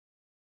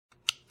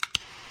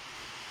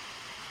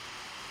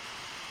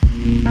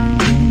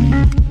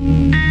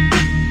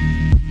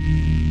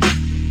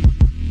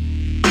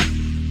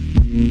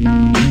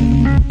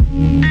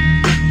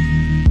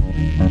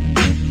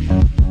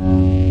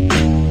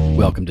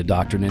to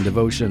Doctrine and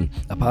Devotion,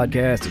 a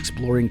podcast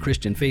exploring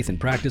Christian faith and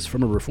practice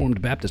from a Reformed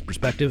Baptist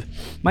perspective.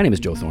 My name is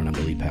Joe Thorne. I'm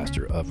the lead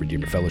pastor of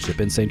Redeemer Fellowship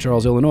in St.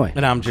 Charles, Illinois.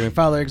 And I'm Jimmy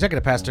Fowler,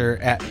 executive pastor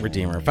at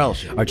Redeemer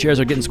Fellowship. Our chairs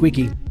are getting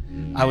squeaky.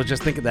 I was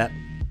just thinking that.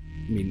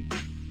 I mean,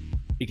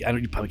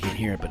 you probably can't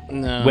hear it, but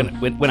No.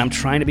 when I'm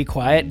trying to be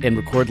quiet and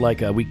record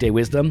like a Weekday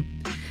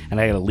Wisdom,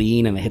 and I gotta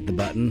lean and I hit the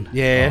button,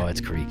 Yeah. oh,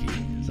 it's creaky.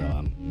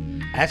 So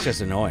That's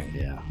just annoying.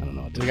 yeah, I don't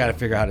know what to We got to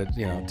figure out how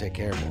to, take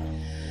care of it.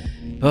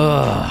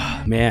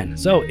 Oh man!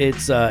 So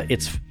it's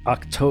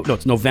October. No,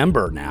 it's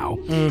November now.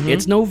 Mm-hmm.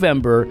 It's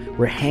November.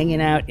 We're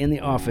hanging out in the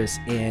office,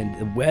 and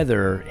the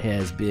weather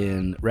has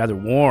been rather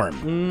warm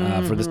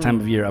for this time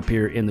of year up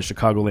here in the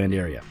Chicagoland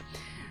area,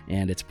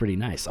 and it's pretty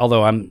nice.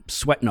 Although I'm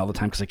sweating all the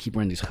time because I keep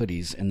wearing these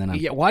hoodies, and then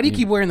Why do you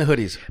keep wearing the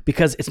hoodies?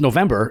 because it's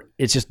November.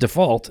 It's just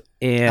default,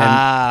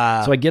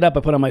 and so I get up,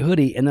 I put on my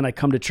hoodie, and then I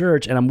come to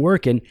church, and I'm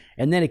working,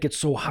 and then it gets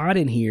so hot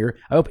in here.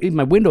 Even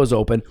my window's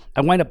open.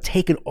 I wind up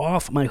taking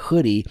off my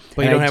hoodie.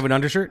 But you don't have an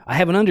undershirt? I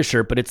have an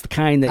undershirt, but it's the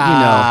kind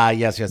that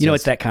Yes. You know,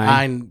 it's that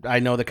kind. I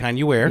know the kind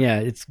you wear. Yeah,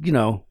 it's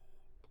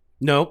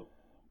Nope.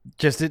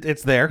 Just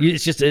it's there.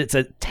 it's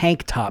a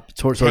tank top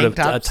sort Tank of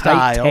top a tight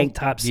style. tank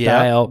top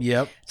style.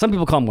 Yep. Some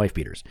people call them wife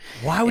beaters.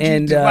 Why would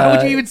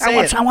you even say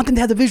it? I want them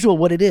to have the visual of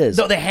what it is.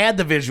 No, they had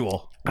the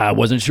visual. I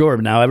wasn't sure,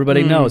 but now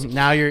everybody knows.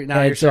 Now you're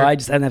And so sure. I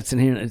just end up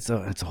sitting here. It's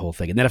a whole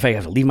thing. And then if I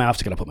have to leave my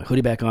office, I got to put my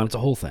hoodie back on. It's a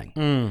whole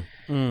thing.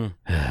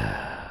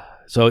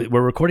 So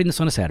we're recording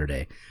this on a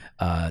Saturday.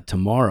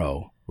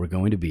 Tomorrow we're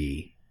going to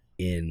be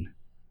in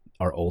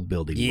our old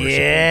building.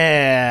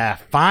 Yeah,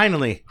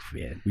 finally.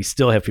 Yeah, we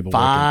still have people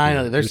Finally.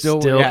 working. They're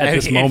still at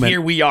this and moment.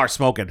 here we are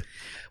smoking.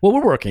 Well,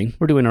 we're working.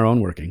 We're doing our own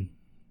working.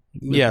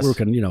 Yes. We're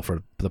working,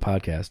 for the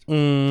podcast.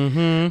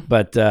 Mm-hmm.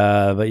 But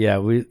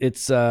yeah,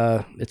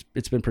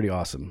 it's been pretty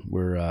awesome.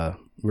 We're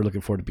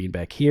looking forward to being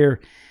back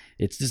here.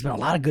 There's been a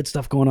lot of good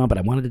stuff going on, but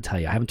I wanted to tell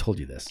you. I haven't told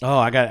you this. Oh,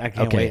 I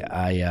can't wait.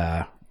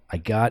 I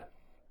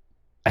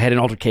had an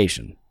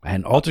altercation. You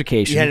had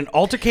an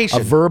altercation.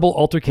 A verbal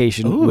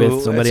altercation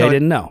with somebody I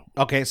didn't know.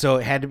 Okay, so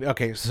it had to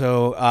be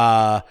so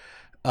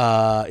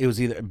it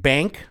was either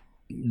bank,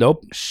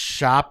 Nope.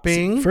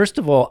 shopping. First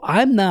of all,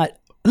 I'm not.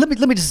 Let me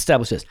just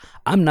establish this.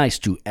 I'm nice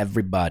to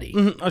everybody.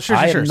 Oh, sure.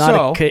 I do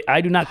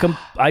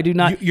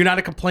not. You're not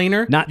a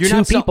complainer. You're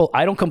not people.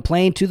 I don't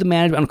complain to the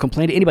manager. I don't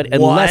complain to anybody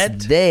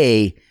unless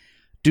they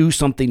do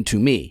something to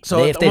me.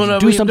 So if they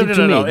do something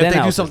to me, if then they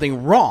I'll do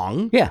something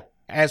wrong, yeah.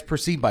 as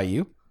perceived by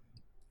you.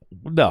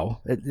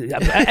 No, that's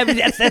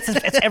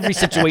every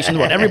situation in the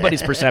world.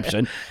 Everybody's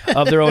perception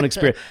of their own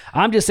experience.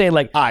 I'm just saying,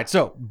 like, All right,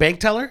 so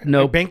bank teller?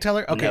 No. Bank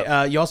teller? Okay.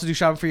 No. You also do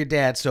shopping for your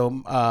dad, so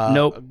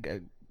Nope.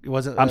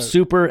 Was it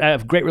I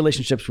have great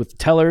relationships with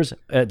tellers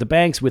at the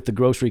banks, with the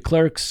grocery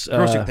clerks.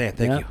 Thank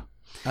you.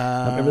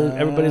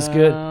 Everybody's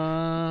good.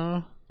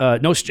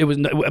 No, it was.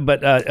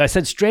 But I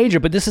said stranger.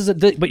 But this is.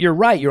 But you're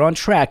right. You're on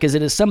track. Because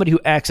it is somebody who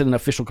acts in an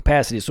official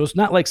capacity. So it's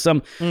not like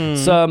some Karen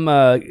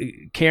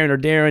or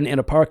Darren in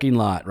a parking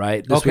lot,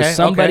 right? This was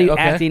somebody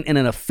acting in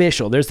an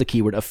official. There's the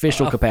keyword: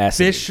 official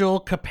capacity.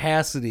 Official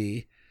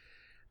capacity.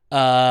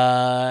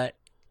 Had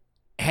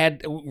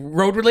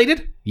road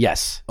related?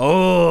 Yes.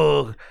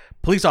 Oh,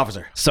 police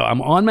officer. So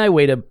I'm on my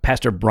way to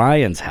Pastor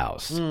Brian's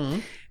house,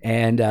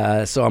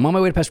 and so I'm on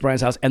my way to Pastor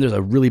Brian's house, and there's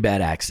a really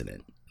bad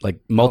accident,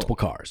 like multiple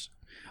cars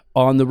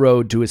on the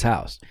road to his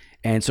house.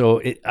 And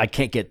so I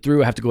can't get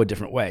through. I have to go a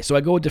different way. So I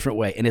go a different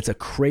way, and it's a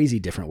crazy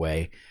different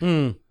way.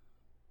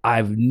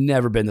 I've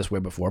never been this way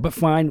before, but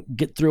fine.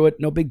 Get through it.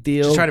 No big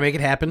deal. Just try to make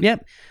it happen.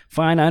 Yep.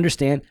 Fine. I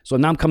understand. So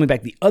now I'm coming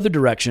back the other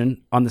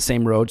direction on the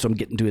same road. So I'm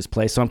getting to his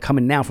place. So I'm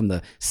coming now from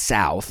the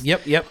south.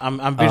 Yep.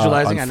 I'm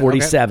visualizing. On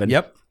 47. Okay.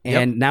 Yep.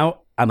 And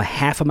now I'm a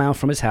half a mile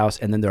from his house,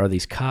 and then there are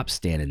these cops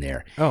standing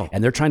there. Oh.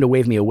 And they're trying to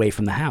wave me away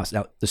from the house.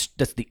 Now,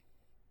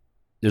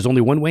 there's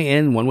only one way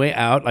in, one way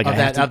out. Like of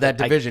that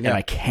division, and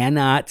I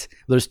cannot.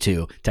 There's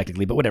two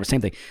technically, but whatever, same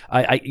thing.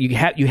 You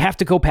have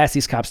to go past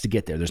these cops to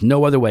get there. There's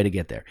no other way to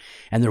get there,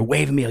 and they're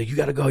waving me like, "You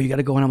got to go, you got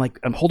to go." And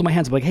I'm holding my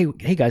hands. I'm like,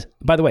 "Hey guys!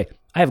 By the way,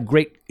 I have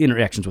great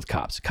interactions with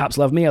cops. Cops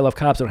love me. I love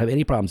cops. I don't have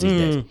any problems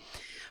these days."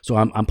 So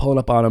I'm pulling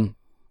up on them.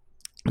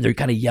 They're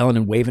kind of yelling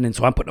and waving, and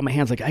so I'm putting up my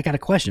hands like, "I got a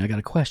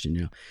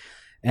question,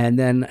 And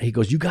then he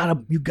goes, "You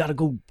gotta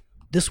go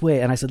this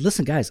way." And I said,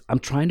 "Listen, guys, I'm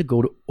trying to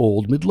go to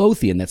Old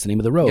Midlothian. That's the name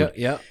of the road."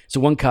 Yeah. So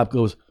one cop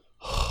goes,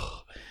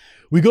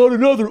 "We got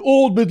another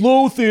Old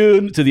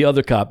Midlothian," to the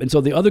other cop. And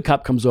so the other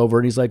cop comes over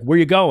and he's like, "Where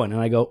you going?" And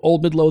I go,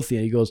 "Old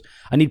Midlothian." He goes,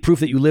 "I need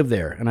proof that you live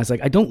there." And I was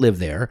like, "I don't live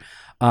there.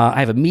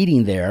 I have a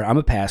meeting there. I'm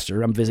a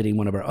pastor. I'm visiting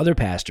one of our other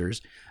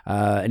pastors."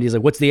 And he's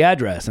like, "What's the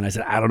address?" And I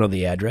said, "I don't know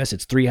the address.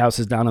 It's 3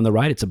 houses down on the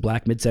right. It's a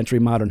black mid-century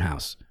modern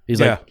house." He's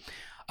like,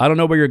 "I don't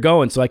know where you're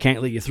going, so I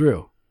can't let you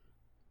through."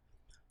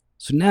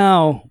 So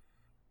now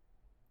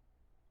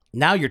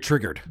you're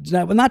triggered.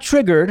 Not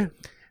triggered.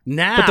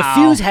 Now, but the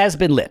fuse has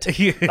been lit.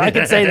 I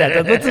can say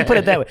that. Let's put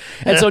it that way.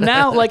 And so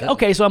now, like,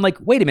 okay, so I'm like,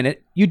 wait a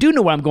minute. You do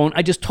know where I'm going.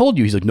 I just told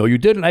you. He's like, no, you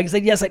didn't. I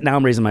said, yes. Now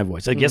I'm raising my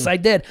voice. Like, yes, I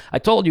did. I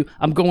told you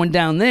I'm going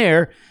down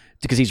there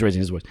because he's raising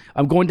his voice.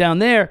 I'm going down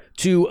there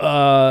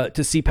to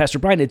see Pastor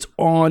Brian. It's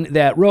on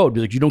that road.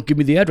 He's like, you don't give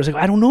me the address. I go,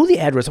 I don't know the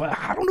address.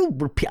 I don't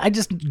know. I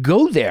just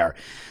go there.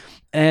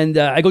 And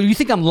I go, you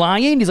think I'm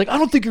lying? He's like, I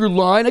don't think you're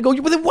lying. I go,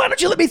 well, then why don't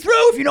you let me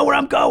through if you know where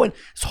I'm going?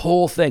 This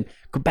whole thing.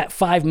 About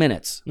 5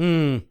 minutes.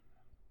 But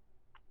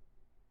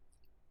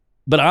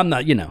I'm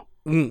not,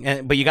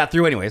 But you got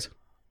through anyways.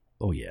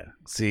 Oh, yeah.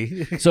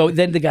 See? So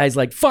then the guy's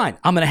like, fine,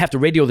 I'm going to have to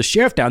radio the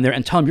sheriff down there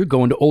and tell him you're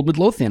going to Old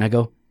Midlothian. I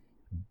go,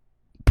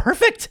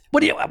 perfect.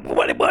 What?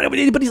 But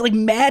he's like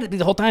mad at me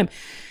the whole time.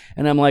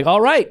 And I'm like,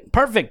 all right,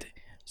 perfect.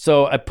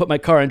 So I put my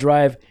car in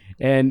drive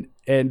and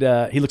he looks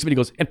at me and he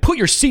goes, and put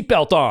your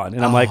seatbelt on.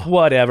 And I'm like,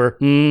 whatever.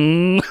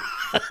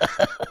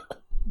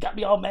 Got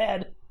me all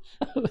mad.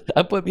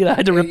 I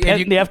had to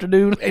repent in the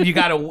afternoon. and you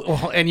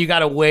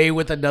got away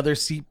with another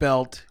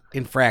seatbelt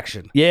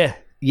infraction. Yeah.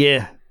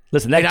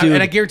 Listen, that dude.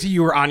 And I guarantee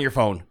you were on your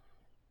phone.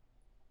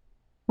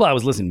 Well, I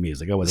was listening to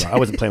music. I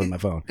wasn't playing with my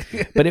phone.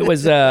 But it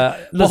was.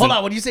 Well, hold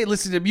on. When you say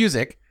listen to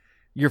music,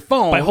 your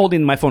phone by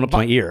holding my phone up to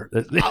my ear.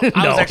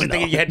 I was actually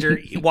thinking you had your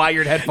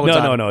wired headphones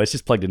on. No. It's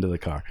just plugged into the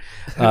car.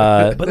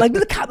 But like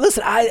the cop,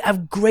 listen, I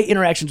have great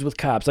interactions with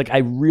cops. Like I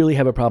really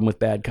have a problem with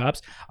bad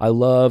cops. I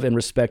love and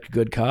respect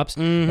good cops,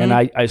 and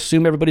I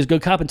assume everybody's a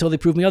good cop until they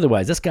prove me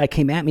otherwise. This guy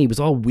came at me. He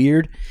was all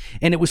weird,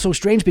 and it was so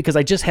strange because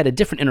I just had a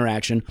different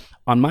interaction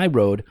on my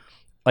road.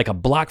 Like a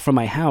block from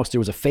my house, there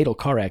was a fatal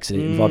car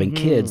accident involving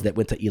kids that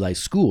went to Eli's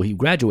school. He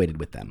graduated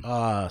with them.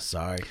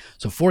 Sorry.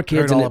 So 4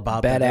 kids in a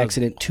bad that.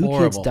 accident. 2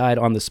 kids died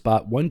on the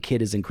spot. 1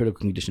 kid is in critical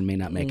condition, may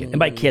not make it. And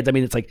by kids, I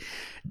mean it's like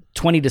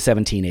 20 to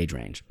 17 age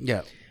range.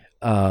 Yeah.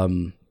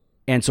 And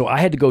so I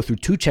had to go through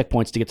 2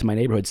 checkpoints to get to my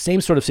neighborhood.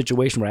 Same sort of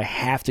situation where I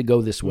have to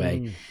go this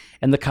way.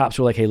 And the cops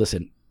were like, hey,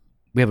 listen,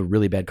 we have a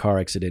really bad car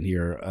accident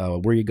here.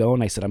 Where are you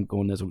going? I said, I'm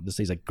going this.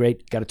 He's like,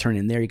 great. Got to turn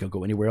in there. You can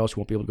go anywhere else.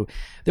 You won't be able to go.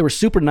 They were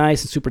super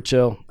nice and super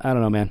chill. I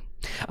don't know, man.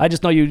 I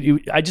just know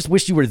I just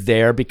wish you were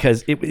there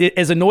because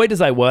as annoyed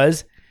as I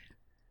was,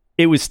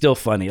 it was still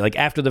funny. Like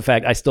after the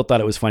fact, I still thought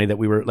it was funny that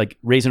we were like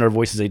raising our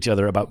voices at each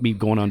other about me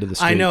going onto the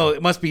street. I know.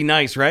 It must be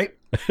nice, right?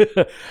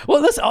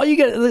 Well, that's all you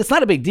get. It's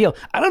not a big deal.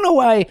 I don't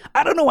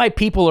know why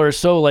people are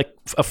so like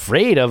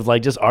afraid of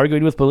like just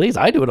arguing with police.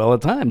 I do it all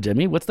the time,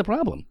 Jimmy. What's the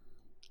problem?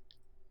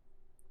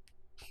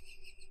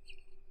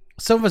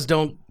 Some of us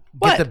don't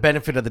get the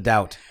benefit of the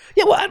doubt.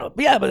 Yeah, well, I don't.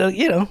 Yeah, but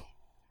he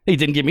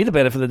didn't give me the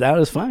benefit of the doubt.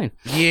 It's fine.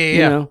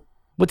 Yeah.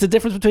 What's the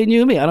difference between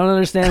you and me? I don't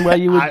understand why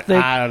you would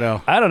think. I don't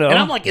know. And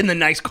I'm like in the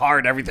nice car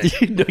and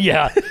everything.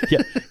 yeah.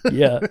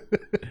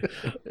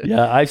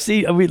 I've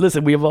seen. I mean,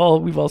 listen, we've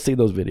all seen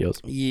those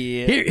videos.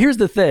 Yeah. Here's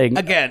the thing.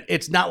 Again,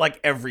 it's not like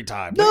every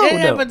time. No, it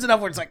happens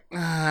enough where it's like,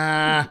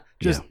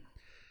 just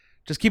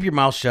keep your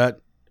mouth shut.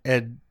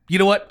 And you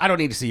know what? I don't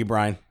need to see you,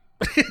 Brian.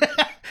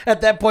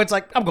 At that point, it's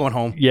like, I'm going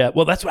home. Yeah,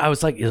 well, that's what I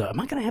was like, am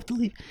I going to have to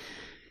leave?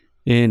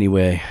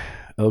 Anyway,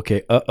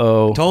 okay,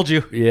 uh-oh. Told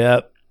you.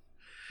 Yep.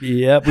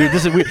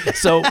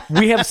 So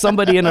we have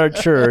somebody in our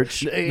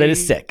church that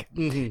is sick,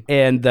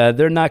 and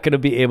they're not going to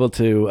be able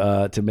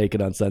to make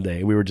it on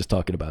Sunday. We were just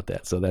talking about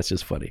that, so that's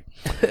just funny.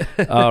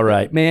 All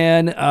right,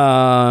 man.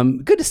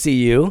 Good to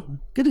see you.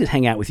 Good to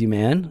hang out with you,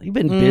 man. You've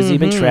been busy, you've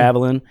been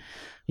traveling.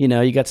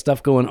 You got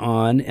stuff going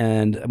on,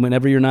 and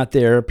whenever you're not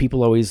there,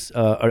 people always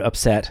are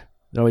upset.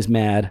 They're always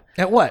mad.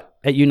 At what?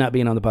 At you not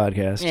being on the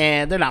podcast.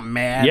 Yeah, they're not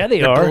mad. Yeah,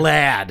 they're are.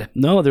 Glad.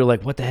 No, they're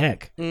like, what the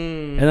heck?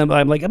 And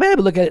I'm like, I'm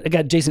look at it. I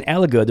got Jason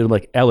Alligood. They're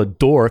like,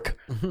 Alladork.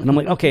 And I'm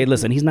like, okay,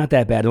 listen, he's not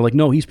that bad. They're like,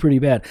 no, he's pretty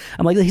bad.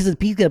 I'm like, he's got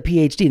a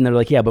PhD. And they're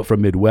like, yeah, but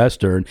from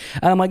Midwestern.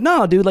 And I'm like,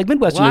 no, dude, like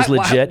Midwestern is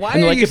legit. Why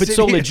and they're like, if it's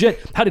so legit,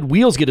 how did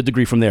Wheels get a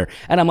degree from there?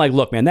 And I'm like,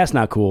 look, man, that's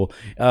not cool.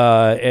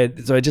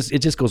 And so it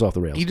just goes off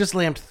the rails. You just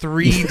slammed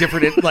 3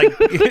 different like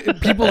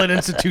people and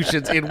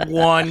institutions in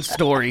one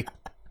story.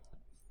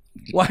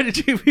 Why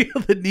did you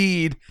feel the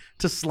need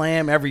to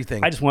slam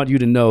everything? I just want you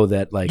to know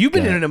that, like, you've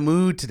been in a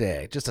mood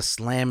today, just a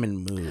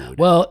slamming mood.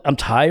 Well, I'm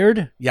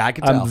tired. Yeah, I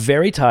can tell. I'm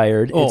very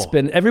tired. It's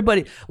been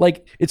everybody.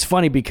 Like, it's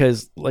funny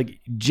because like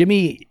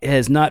Jimmy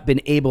has not been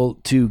able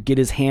to get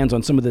his hands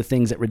on some of the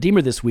things at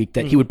Redeemer this week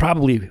that he would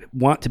probably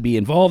want to be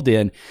involved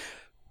in,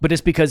 but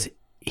it's because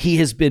he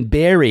has been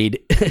buried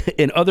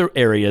in other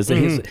areas.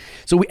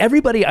 So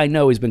everybody I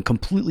know has been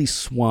completely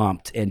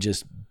swamped and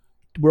just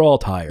we're all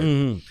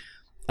tired.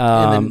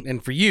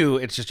 And for you,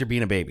 it's just you're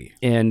being a baby.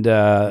 And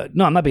no,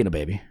 I'm not being a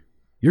baby.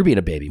 You're being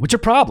a baby. What's your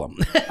problem?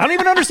 I don't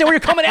even understand where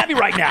you're coming at me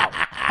right now.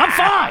 I'm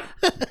fine.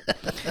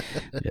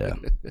 Yeah.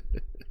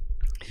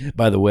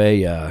 By the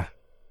way,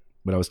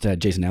 when I was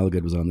Jason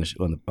Alligood was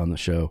on the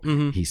show,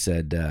 he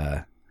said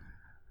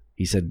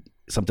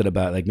something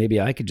about like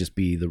maybe I could just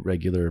be the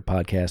regular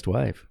podcast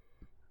wife.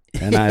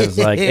 And I was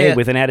like, hey,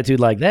 with an attitude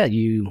like that,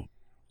 you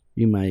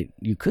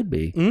could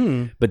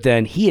be. But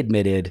then he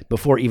admitted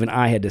before even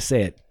I had to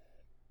say it,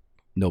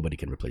 nobody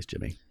can replace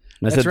Jimmy.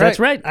 And I said, that's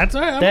right. That's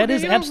right. That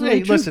is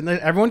absolutely true. Listen,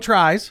 everyone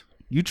tries.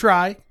 You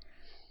try.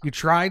 You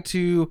try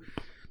to,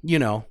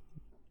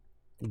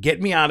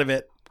 get me out of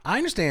it. I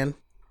understand.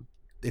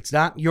 It's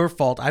not your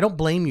fault. I don't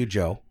blame you,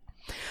 Joe.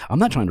 I'm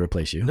not trying to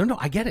replace you. No,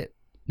 I get it.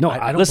 No,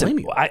 I don't listen,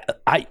 blame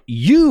you.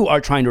 You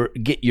are trying to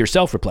get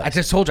yourself I replaced.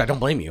 just told you I don't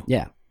blame you.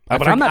 Yeah. I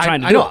But I'm not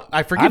trying to do know. it.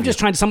 I forgive I'm just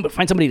you. trying to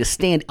find somebody to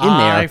stand in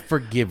I there.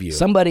 forgive you.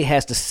 Somebody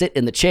has to sit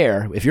in the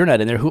chair. If you're not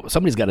in there,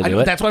 somebody's got to do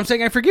it. That's why I'm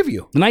saying I forgive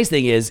you. The nice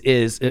thing is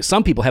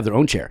some people have their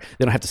own chair.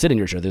 They don't have to sit in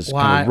your chair. They just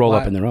kind of roll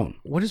up in their own.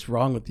 What is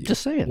wrong with you?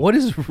 Just saying. What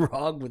is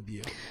wrong with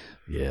you?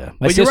 Yeah.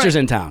 My But you're sister's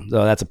right. in town,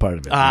 so that's a part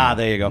of it.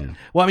 There you go.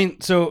 Well, I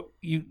mean, so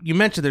you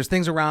mentioned there's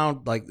things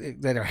around like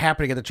that are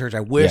happening at the church.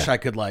 I wish I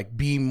could like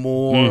be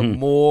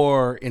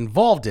more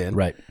involved in.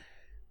 Right.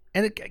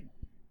 And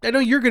I know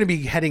you're going to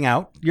be heading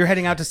out. You're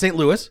heading out to St.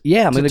 Louis.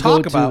 Yeah, I'm going to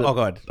talk go about. to. Oh,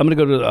 go ahead. I'm going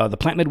to go to the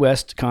Plant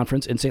Midwest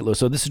conference in St. Louis.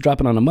 So this is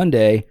dropping on a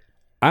Monday.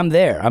 I'm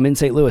there. I'm in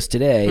St. Louis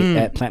today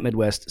at Plant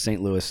Midwest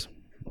St. Louis.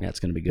 Yeah, it's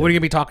going to be good. What are you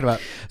going to be talking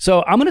about?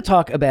 So I'm going to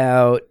talk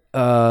about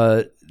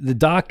the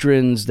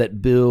doctrines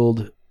that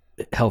build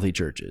healthy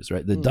churches,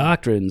 right? The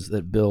doctrines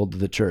that build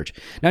the church.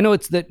 Now, I know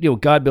it's that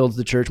God builds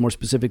the church. More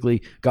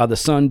specifically, God the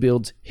Son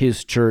builds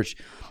His church.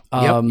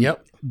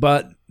 Yep.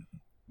 But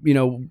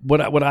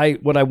what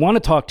I want to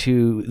talk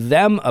to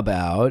them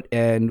about,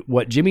 and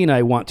what Jimmy and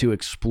I want to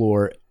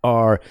explore,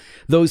 are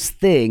those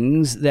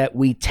things that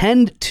we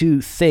tend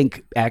to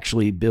think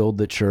actually build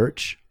the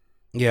church,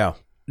 Yeah.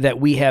 that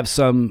we have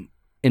some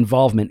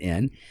involvement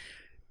in,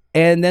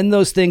 and then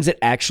those things that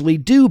actually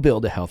do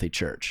build a healthy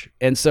church.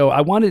 And so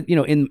I wanted,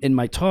 in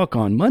my talk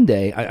on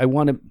Monday, I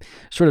want to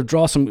sort of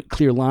draw some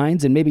clear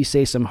lines and maybe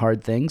say some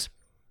hard things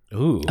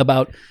Ooh.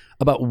 about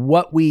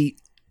what we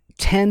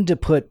tend to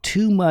put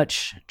too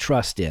much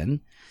trust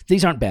in.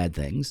 These aren't bad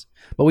things,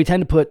 but we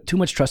tend to put too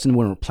much trust in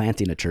when we're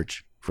planting a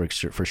church for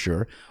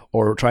sure,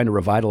 or trying to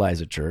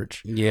revitalize a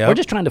church, Yep. or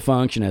just trying to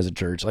function as a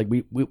church. Like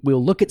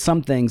we'll look at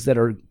some things that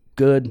are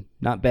good,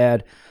 not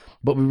bad,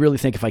 but we really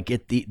think if I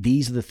get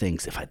these are the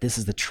things, this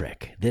is the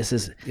trick. This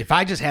is If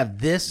I just have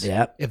this,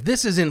 Yep. if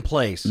this is in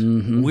place,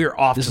 we're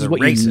off this to is the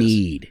what races. you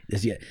need.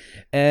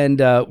 And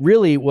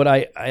really, what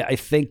I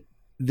think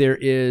there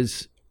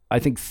is, I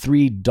think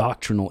 3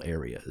 doctrinal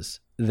areas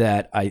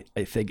that I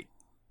think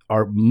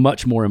are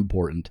much more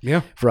important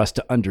Yeah. for us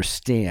to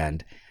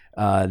understand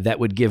that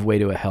would give way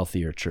to a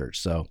healthier church.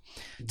 So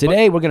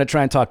today we're going to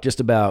try and talk just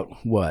about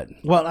what?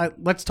 Well,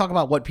 let's talk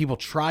about what people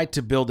try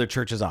to build their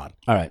churches on.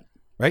 All right.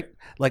 Right?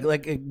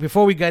 Like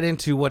before we get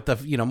into what the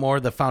more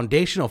the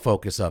foundational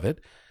focus of it,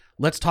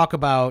 let's talk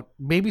about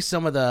maybe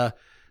some of the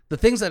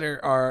things that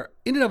are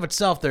in and of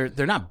itself they're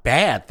not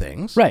bad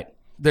things. Right.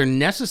 They're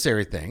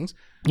necessary things,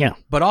 Yeah.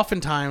 but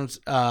oftentimes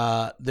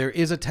there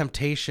is a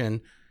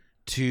temptation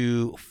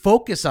to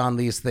focus on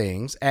these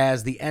things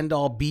as the end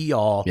all be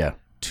all Yeah.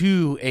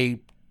 to a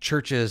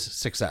church's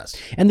success.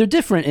 And they're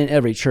different in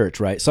every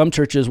church, right? Some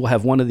churches will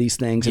have one of these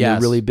things and Yes.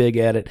 they're really big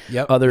at it.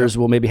 Yep. Others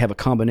will maybe have a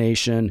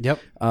combination. Yep.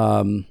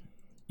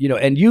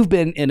 And you've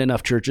been in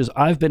enough churches.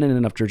 I've been in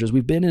enough churches.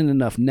 We've been in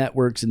enough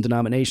networks and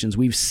denominations.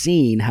 We've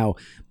seen how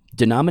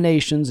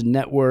denominations,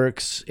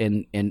 networks,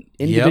 and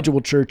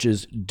individual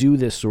churches do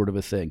this sort of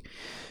a thing.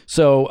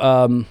 So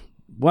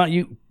why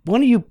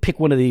don't you pick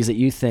one of these that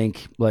you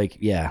think like,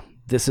 yeah,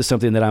 this is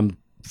something that I'm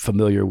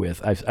familiar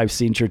with. I've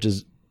seen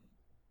churches.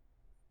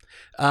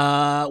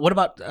 What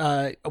about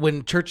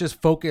when churches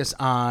focus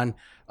on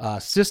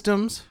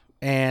systems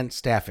and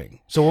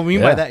staffing? So what we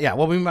mean by that,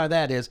 what we mean by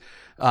that is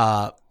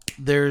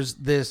there's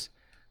this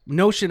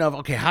notion of,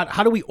 okay,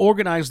 how do we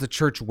organize the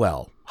church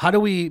well? How do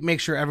we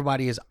make sure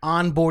everybody is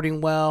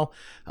onboarding well?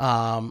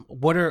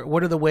 What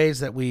are the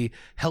ways that we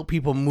help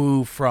people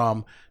move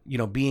from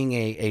being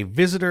a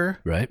visitor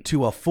Right.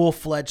 to a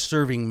full-fledged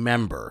serving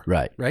member?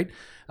 Right.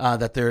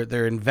 That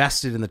they're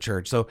invested in the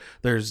church. So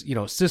there's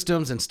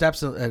systems and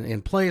steps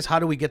in place. How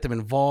do we get them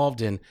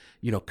involved in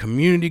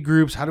community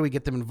groups? How do we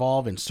get them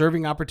involved in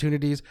serving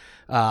opportunities?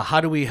 How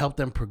do we help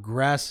them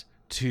progress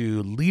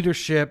to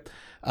leadership?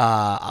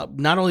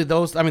 Not only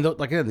those, I mean,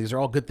 again, these are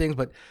all good things,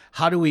 but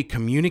how do we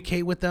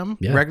communicate with them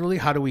regularly?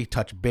 How do we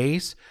touch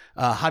base?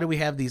 How do we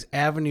have these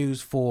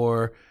avenues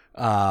for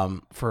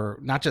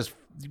not just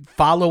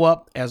follow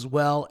up as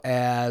well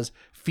as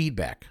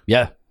feedback?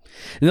 Yeah.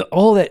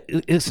 All that,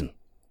 listen,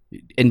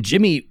 and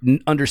Jimmy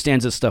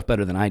understands this stuff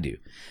better than I do.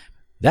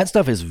 That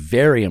stuff is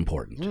very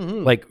important.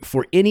 Mm-hmm. Like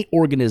for any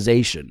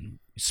organization,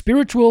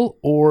 spiritual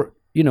or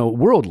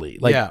worldly,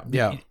 like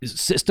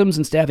systems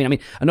and staffing. I mean,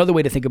 another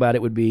way to think about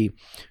it would be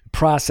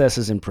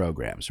processes and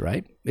programs,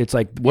 right? It's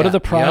like, what are the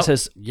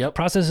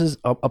processes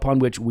upon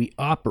which we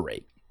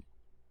operate,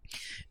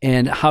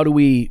 and how do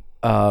we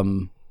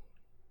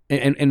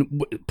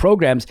and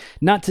programs?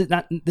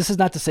 This is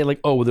not to say like,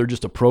 oh, they're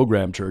just a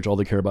program church. All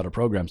they care about are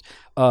programs.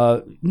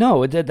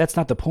 No, that's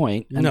not the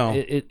point. No,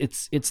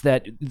 it's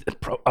that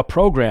a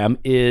program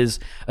is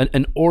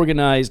an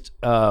organized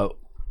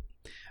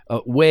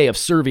way of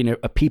serving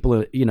a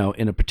people,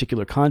 in a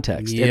particular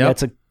context, and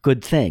that's a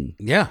good thing.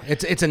 Yeah,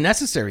 it's a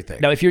necessary thing.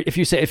 Now, if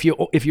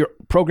your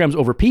program's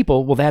over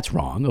people, well, that's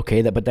wrong.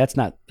 Okay, but that's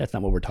not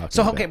what we're talking about.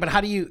 So okay, but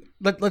how do you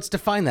let's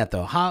define that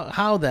though?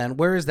 How then?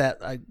 Where is that?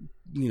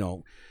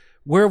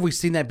 Where have we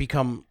seen that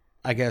become?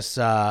 I guess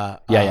out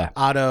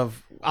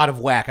of out of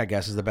whack, I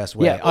guess is the best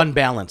way. Yeah.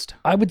 Unbalanced.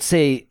 I would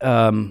say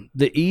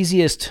the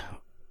easiest.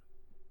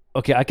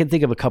 Okay, I can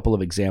think of a couple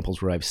of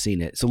examples where I've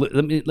seen it. So let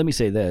me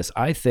say this.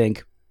 I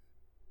think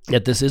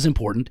that this is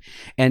important,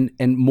 and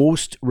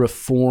most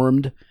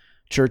Reformed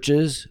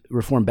churches,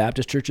 Reformed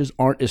Baptist churches,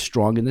 aren't as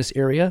strong in this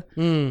area,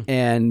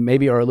 and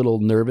maybe are a little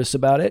nervous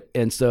about it.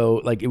 And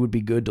so, like, it would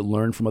be good to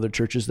learn from other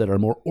churches that are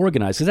more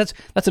organized, because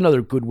that's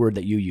another good word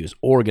that you use,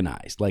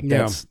 organized. Like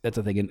that's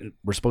a thing. And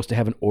we're supposed to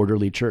have an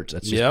orderly church.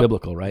 That's just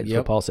biblical, right? That's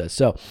what Paul says.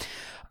 So.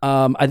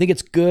 I think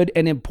it's good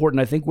and important.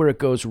 I think where it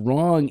goes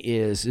wrong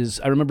is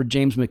I remember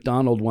James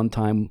MacDonald one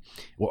time,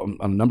 well,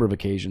 on a number of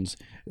occasions,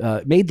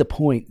 made the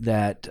point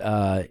that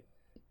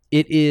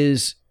it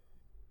is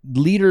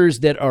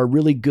leaders that are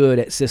really good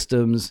at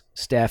systems,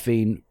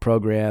 staffing,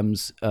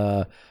 programs,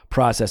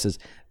 processes.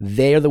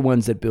 They are the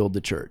ones that build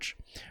the church,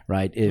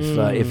 right?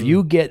 If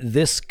you get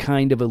this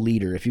kind of a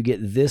leader, if you get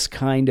this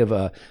kind of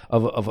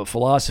a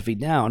philosophy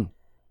down,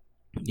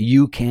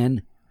 you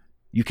can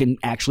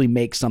actually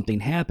make something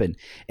happen.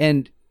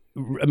 And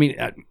I mean,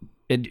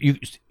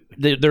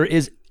 there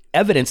is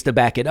evidence to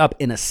back it up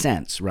in a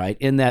sense, right?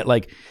 In that,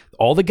 like,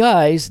 all the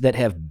guys that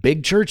have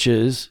big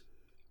churches,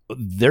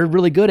 they're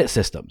really good at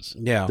systems.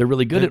 Yeah. They're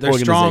really good at they're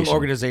organization. strong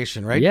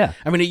organization, right? Yeah.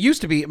 I mean, it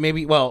used to be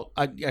maybe, well,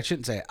 I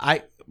shouldn't say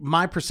it.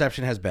 My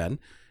perception has been,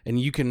 and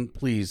you can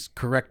please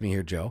correct me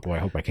here, Joe. Boy, I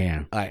hope I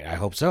can. I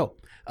hope so.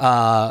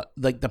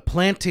 Like the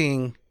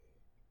planting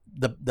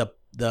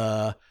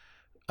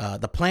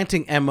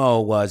MO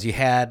was you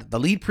had the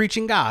lead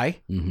preaching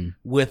guy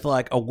with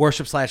like a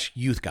worship /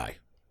 youth guy.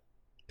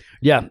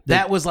 Yeah.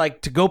 That was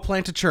like, to go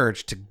plant a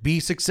church, to be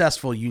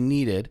successful, you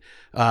needed,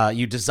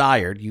 you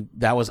desired,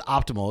 that was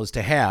optimal, is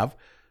to have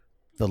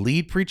the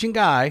lead preaching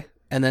guy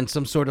and then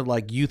some sort of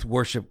like youth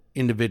worship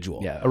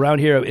individual. Yeah. Around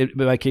here, in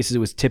my cases, it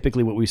was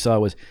typically what we saw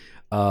was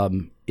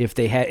if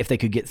they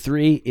could get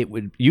three,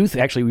 youth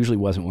actually usually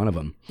wasn't one of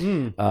them.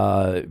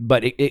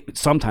 But it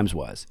sometimes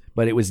was.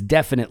 But it was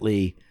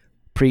definitely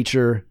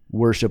preacher,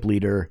 worship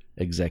leader,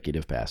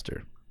 executive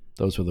pastor.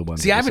 Those were the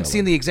ones. See, I haven't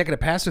seen the executive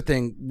pastor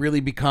thing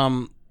really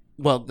become,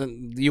 well,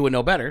 you would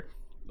know better,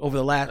 over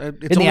the last. In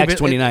the Acts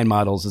 29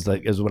 models is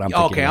what I'm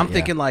thinking. Okay, I'm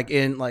thinking like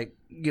in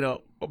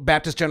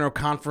Baptist General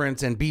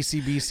Conference and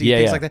BCBC,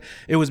 things like that.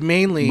 It was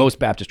mainly most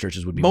Baptist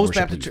churches would be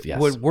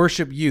would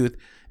worship youth,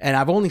 and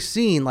I've only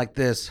seen like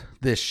this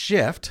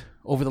shift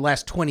over the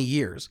last 20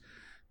 years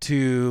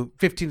to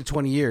 15 to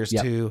 20 years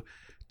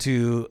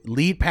to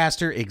lead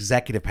pastor,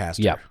 executive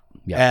pastor.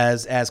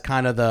 As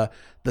kind of the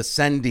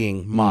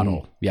sending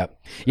model. Yeah,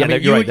 I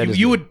mean, you're right.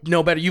 You would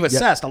know better. You've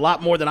assessed a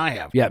lot more than I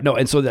have. Yeah, no,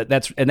 and so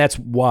that's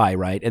why,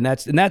 right? And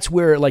that's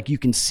where, like, you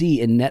can see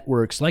in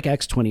networks like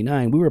Acts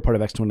 29. We were a part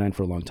of Acts 29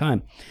 for a long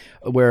time,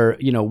 where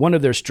one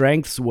of their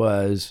strengths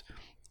is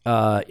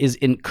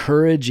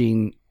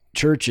encouraging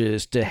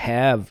churches to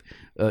have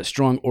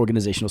strong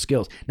organizational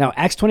skills. Now,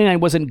 Acts 29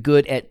 wasn't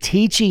good at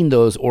teaching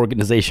those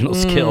organizational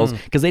skills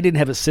because they didn't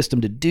have a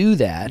system to do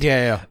that.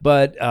 Yeah.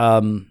 But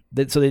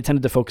so they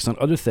tended to focus on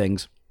other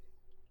things.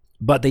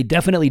 But they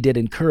definitely did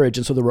encourage,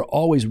 and so there were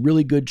always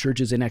really good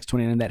churches in Acts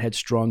 29 that had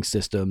strong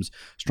systems,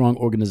 strong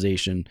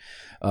organization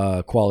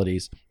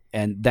qualities,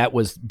 and that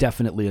was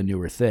definitely a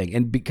newer thing.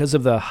 And because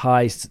of the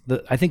high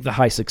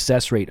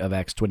success rate of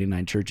Acts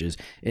 29 churches,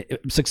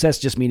 success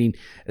just meaning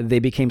they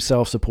became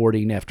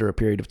self-supporting after a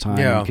period of time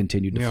and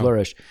continued to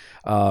flourish.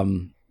 Back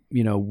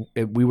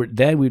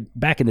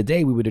in the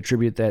day, we would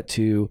attribute that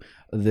to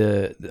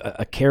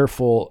a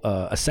careful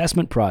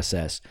assessment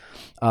process.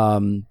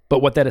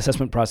 But what that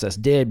assessment process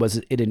did was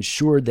it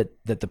ensured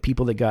that the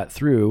people that got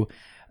through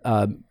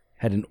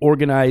had an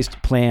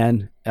organized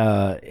plan,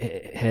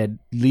 had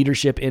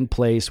leadership in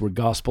place, were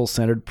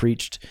gospel-centered,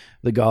 preached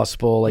the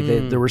gospel. Like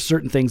there were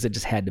certain things that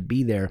just had to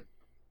be there.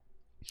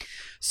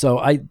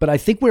 But I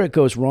think where it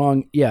goes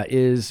wrong,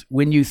 is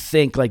when you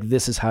think like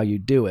this is how you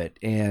do it.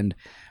 And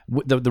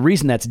the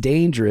reason that's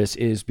dangerous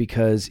is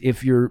because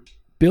if you're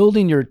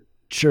building your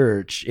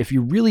church, if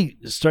you really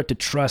start to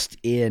trust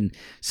in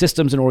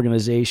systems and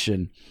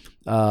organization,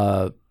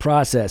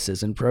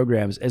 processes and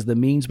programs as the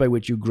means by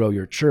which you grow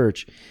your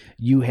church,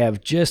 you have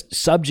just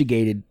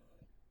subjugated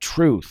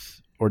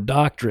truth or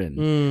doctrine,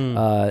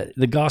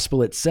 the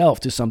gospel itself,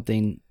 to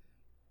something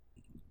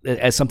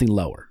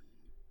lower.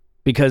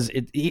 Because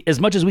as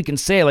much as we can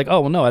say like,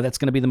 oh, well, no, that's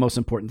going to be the most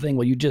important thing.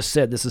 Well, you just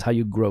said this is how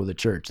you grow the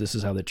church. This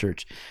is how the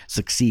church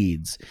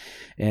succeeds.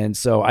 And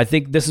so I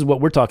think this is what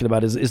we're talking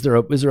about. Is there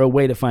a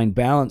way to find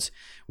balance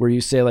where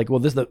you say like, well,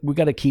 we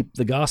got to keep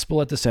the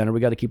gospel at the center. We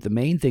got to keep the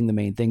main thing.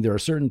 There are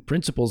certain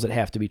principles that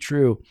have to be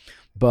true,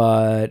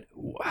 but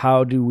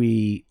how do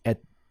we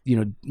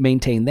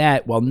maintain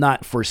that while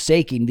not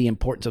forsaking the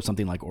importance of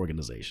something like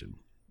organization?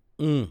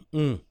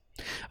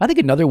 I think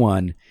another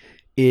one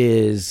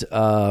is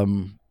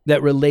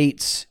that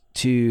relates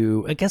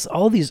to, I guess,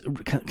 all these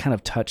kind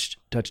of touched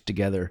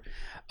together.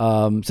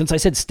 Since I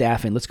said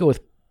staffing, let's go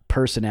with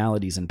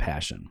personalities and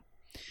passion,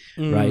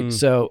 right?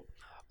 So,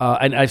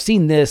 and I've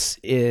seen this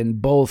in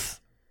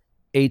both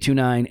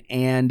A29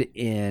 and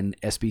in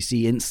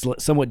SBC in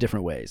somewhat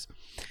different ways.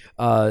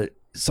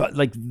 so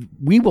like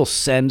we will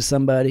send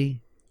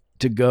somebody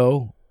to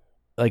go.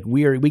 Like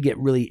we get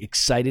really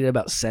excited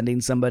about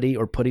sending somebody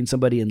or putting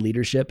somebody in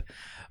leadership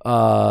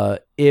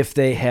if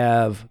they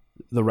have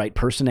the right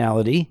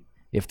personality,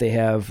 if they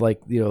have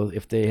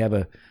if they have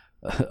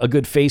a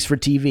good face for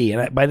TV.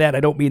 And by that, I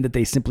don't mean that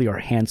they simply are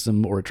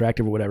handsome or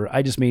attractive or whatever.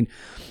 I just mean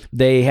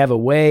they have a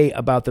way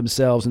about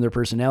themselves and their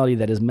personality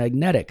that is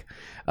magnetic.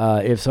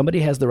 If somebody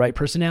has the right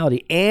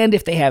personality and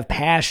if they have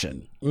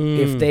passion,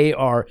 if they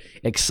are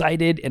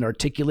excited and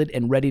articulate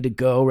and ready to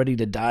go, ready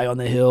to die on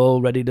the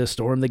hill, ready to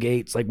storm the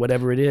gates, like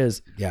whatever it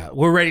is. Yeah,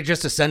 we're ready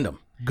just to send them.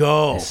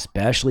 Go.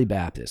 Especially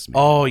Baptists, man.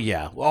 Oh,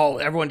 yeah. Oh,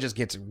 everyone just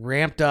gets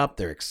ramped up.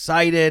 They're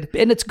excited.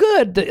 And it's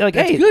good. Like,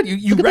 It's hey, good.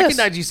 You look at this.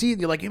 recognize, you see,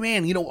 you're like, hey,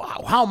 man,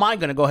 how am I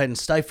going to go ahead and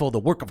stifle the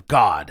work of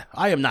God?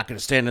 I am not going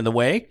to stand in the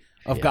way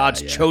of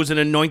God's chosen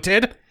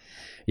anointed.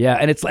 Yeah,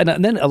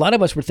 and then a lot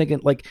of us were thinking,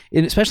 like,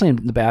 especially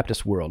in the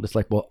Baptist world, it's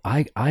like, well,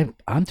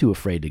 I'm too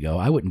afraid to go.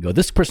 I wouldn't go.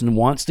 This person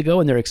wants to go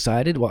and they're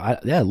excited. Well,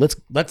 let's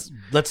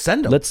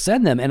send them. Let's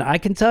send them. And I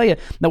can tell you,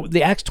 now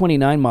the Acts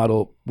 29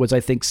 model was, I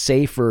think,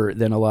 safer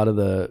than a lot of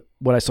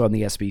what I saw in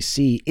the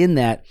SBC in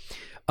that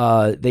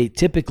they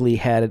typically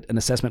had an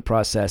assessment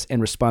process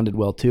and responded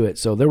well to it.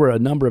 So there were a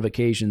number of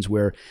occasions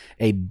where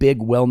a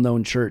big,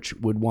 well-known church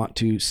would want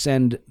to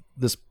send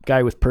this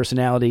guy with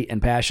personality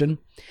and passion,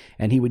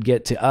 and he would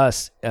get to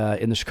us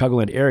in the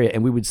Chicagoland area,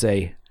 and we would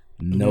say,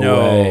 no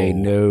way,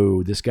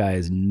 no, this guy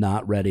is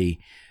not ready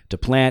to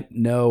plant.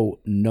 No.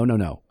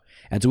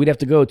 And so we'd have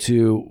to go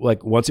to,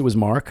 like, once it was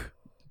Mark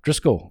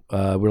Driscoll,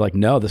 we're like,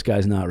 no, this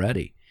guy's not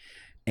ready.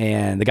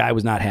 And the guy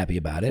was not happy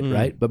about it,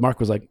 right? But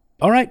Mark was like,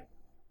 all right,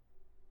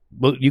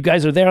 well, you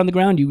guys are there on the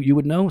ground, you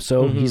would know,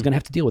 so he's going to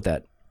have to deal with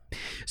that.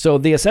 So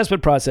the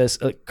assessment process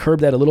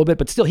curbed that a little bit,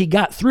 but still he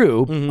got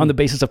through on the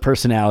basis of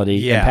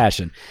personality and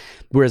passion.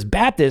 Whereas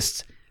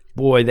Baptists,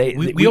 boy,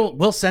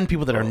 we'll send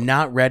people that are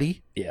not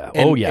ready. Yeah.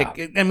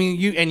 And, I mean,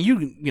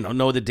 you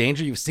know the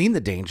danger. You've seen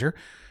the danger.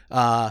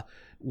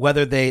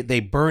 Whether they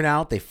burn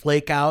out, they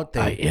flake out.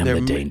 I am the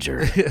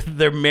danger.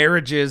 Their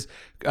marriages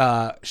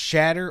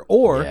shatter,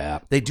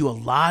 or they do a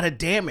lot of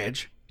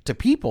damage to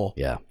people.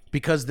 Yeah.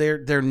 Because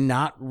they're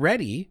not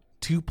ready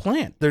to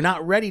plant. They're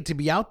not ready to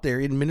be out there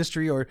in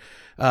ministry or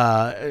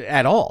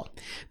at all.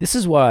 This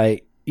is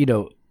why,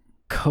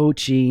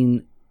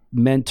 coaching,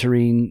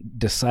 mentoring,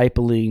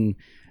 discipling,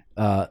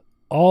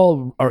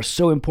 all are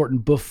so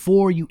important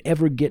before you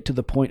ever get to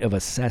the point of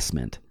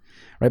assessment,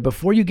 right?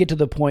 Before you get to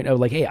the point of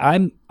like, hey,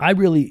 I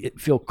really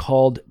feel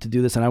called to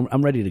do this and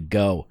I'm ready to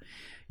go.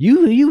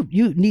 You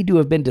need to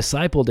have been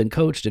discipled and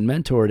coached and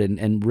mentored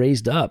and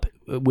raised up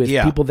with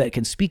people that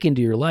can speak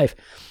into your life,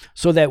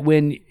 so that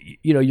when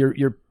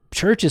your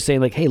church is saying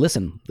like, hey,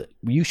 listen,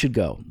 you should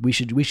go. We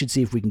should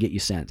see if we can get you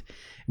sent.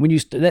 When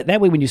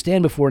that way, when you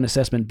stand before an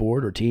assessment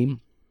board or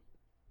team,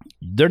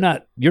 you're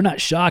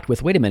not shocked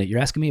with, wait a minute, you're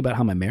asking me about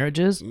how my marriage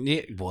is? What?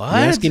 You're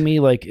asking me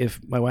like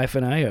if my wife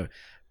and I are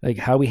like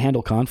how we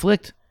handle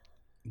conflict?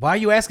 Why are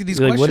you asking these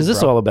like, questions? What is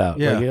this all about?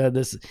 Yeah.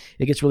 Like,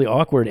 it gets really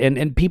awkward,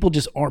 and people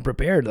just aren't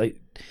prepared. Like,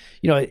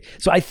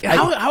 so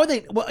how are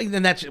they? Well,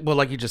 then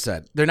like you just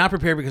said, they're not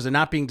prepared because they're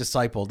not being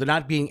discipled. They're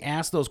not being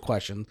asked those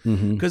questions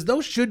because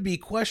those should be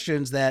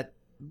questions that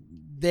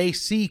they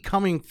see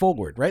coming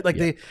forward, right?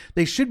 Like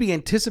they should be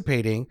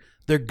anticipating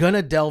they're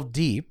gonna delve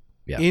deep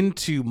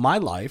into my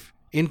life,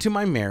 into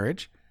my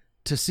marriage,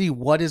 to see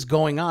what is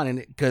going on, and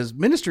because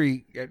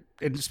ministry,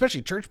 and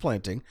especially church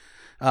planting,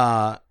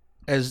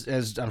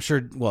 as I'm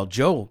sure, well,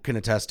 Joe can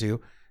attest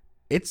to,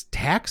 it's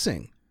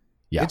taxing.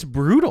 Yeah. It's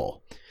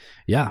brutal.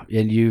 Yeah.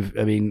 And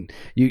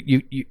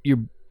you're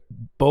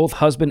both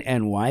husband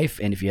and wife.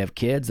 And if you have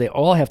kids, they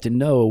all have to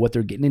know what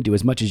they're getting into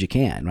as much as you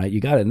can, right?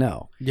 You got to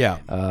know. Yeah.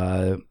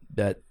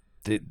 That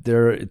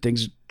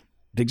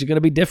things are going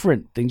to be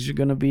different. Things are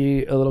going to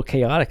be a little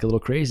chaotic, a little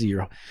crazy.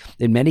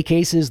 In many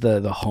cases,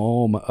 the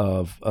home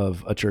of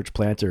a church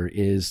planter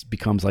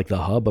becomes like the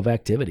hub of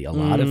activity. A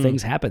lot of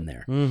things happen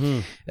there.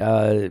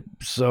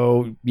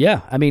 So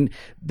yeah, I mean,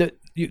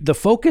 the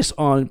focus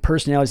on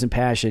personalities and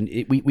passion,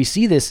 we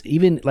see this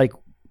even like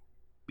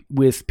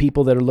with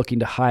people that are looking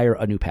to hire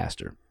a new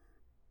pastor.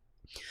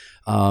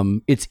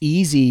 It's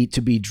easy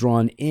to be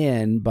drawn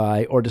in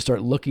by, or to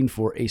start looking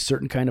for a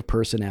certain kind of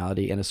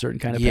personality and a certain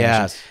kind of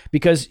passion.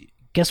 Because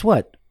guess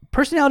what?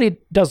 Personality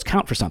does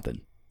count for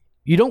something.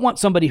 You don't want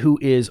somebody who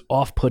is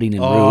off-putting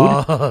and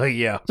rude. Oh,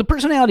 yeah. The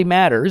personality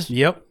matters.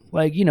 Yep.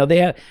 Like,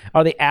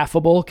 are they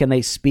affable? Can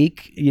they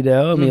speak?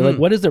 I mean, like,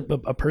 what is their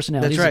a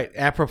personality? That's right.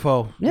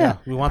 Apropos. Yeah.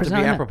 We want them to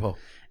be apropos.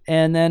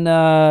 And then,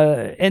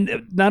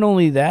 and not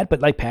only that,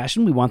 but like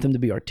passion, we want them to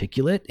be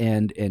articulate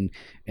and they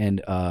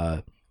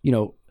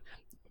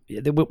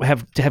will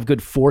have to have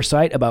good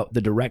foresight about the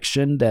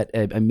direction that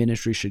a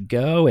ministry should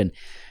go. And,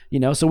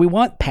 so we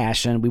want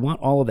passion, we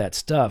want all of that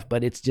stuff,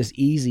 but it's just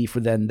easy for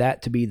them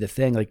that to be the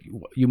thing. Like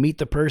you meet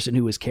the person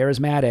who is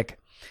charismatic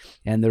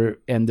and they're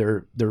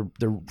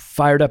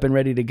fired up and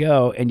ready to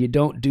go, and you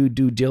don't do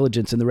due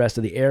diligence in the rest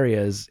of the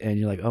areas, and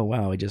you're like, oh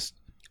wow,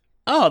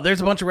 oh,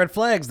 there's a bunch of red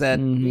flags that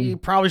you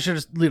probably should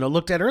have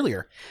looked at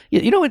earlier.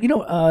 You know what?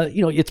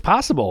 It's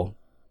possible.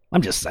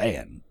 I'm just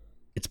saying,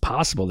 it's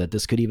possible that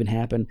this could even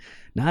happen.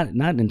 Not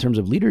in terms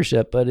of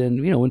leadership, but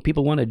in when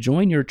people want to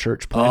join your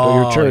church plant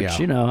or your church.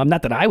 Yeah.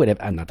 Not that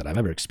I've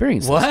ever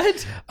experienced this.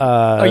 What?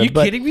 Are you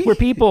but kidding me? Where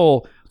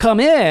people come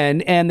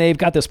in and they've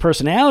got this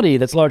personality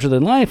that's larger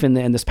than life and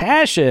this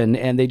passion,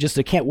 and they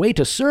can't wait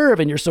to serve,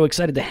 and you're so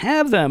excited to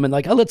have them, and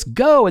like, oh, let's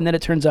go, and then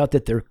it turns out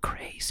that they're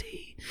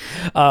crazy.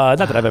 Not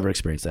that I've ever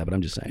experienced that, but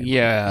I'm just saying.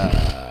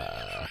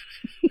 Yeah.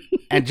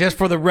 And just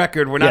for the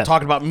record, we're not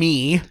talking about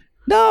me.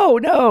 No.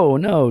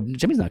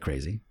 Jimmy's not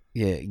crazy.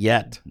 Yeah,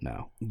 yet.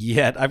 No.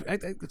 Yet.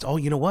 It's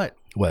you know what?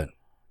 What?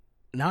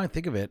 Now I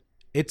think of it,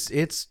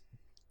 it's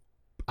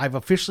I've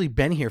officially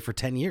been here for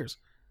 10 years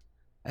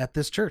at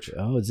this church.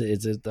 Oh, is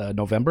it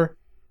November?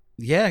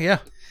 Yeah.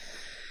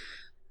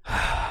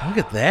 Look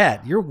at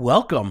that. You're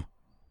welcome.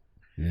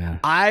 Yeah.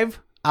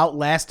 I've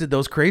outlasted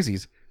those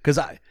crazies because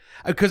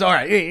all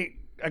right,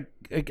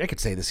 I could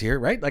say this here,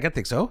 right? Like, I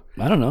think so.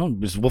 I don't know.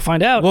 We'll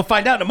find out. We'll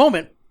find out in a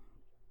moment.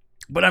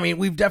 But I mean,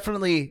 we've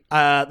definitely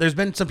there's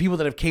been some people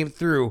that have came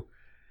through,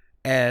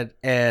 and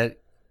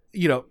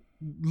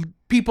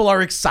people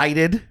are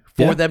excited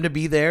for them to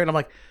be there, and I'm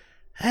like,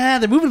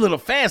 they're moving a little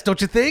fast, don't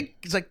you think?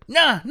 He's like,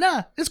 nah,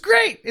 it's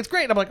great. And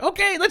I'm like,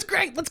 okay, that's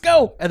great, let's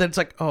go. And then it's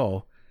like,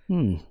 oh,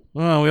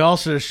 we all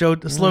should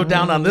have slowed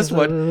down on this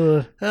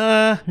one.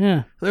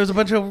 Yeah. There's a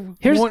bunch of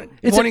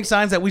warning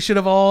signs that we should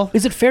have all.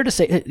 Is it fair to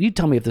say? You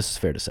tell me if this is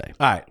fair to say.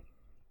 All right.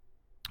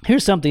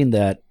 Here's something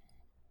that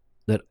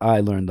I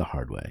learned the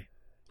hard way.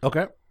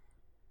 Okay.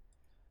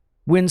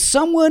 When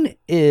someone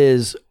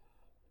is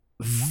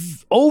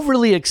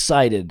overly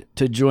excited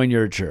to join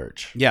your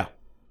church, Yeah.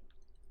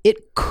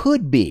 it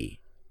could be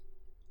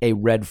a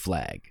red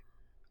flag.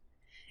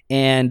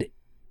 And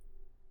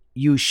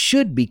you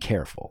should be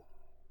careful.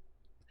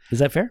 Is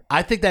that fair?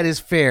 I think that is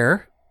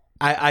fair.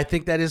 I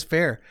think that is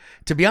fair.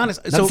 To be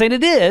honest, Not saying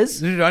it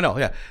is. I know,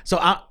 yeah. So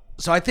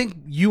I think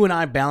you and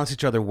I balance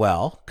each other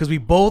well because we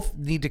both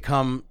need to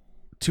come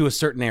to a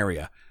certain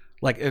area,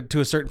 like to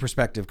a certain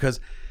perspective. Because,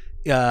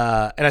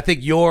 and I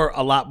think you're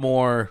a lot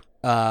more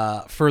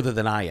further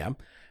than I am.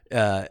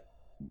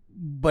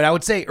 But I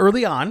would say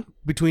early on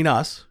between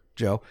us,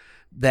 Joe,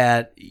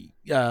 that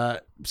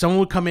someone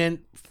would come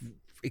in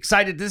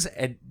excited this,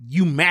 and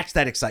you match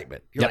that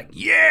excitement. You're like,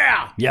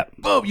 yeah, yep.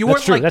 Boom. You That's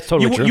weren't true. like That's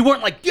totally true. You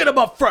weren't like get them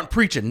up front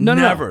preaching. No.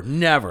 Never.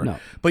 No.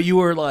 But you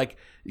were like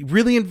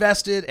really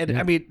invested, and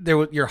I mean, there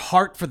was your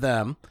heart for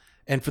them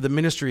and for the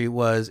ministry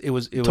was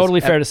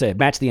Totally fair to say.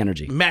 Match the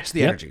energy. Match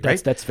the energy,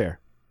 right? That's fair.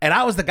 And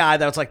I was the guy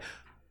that was like,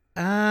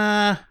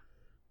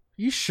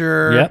 you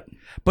sure? Yep.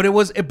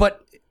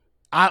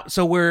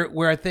 So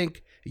where I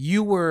think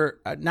you were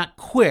not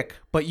quick,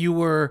 but you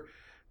were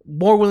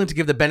more willing to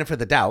give the benefit of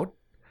the doubt.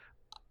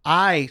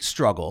 I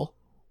struggle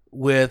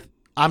with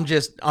I'm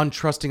just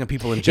untrusting of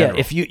people in general.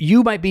 Yeah, if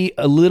you might be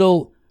a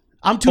little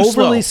I'm too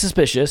overly slow.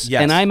 suspicious,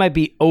 Yes. and I might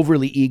be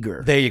overly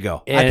eager. There you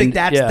go. I And, think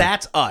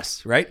that's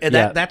us, right? And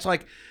Yeah. that's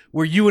like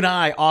where you and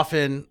I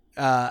often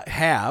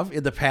have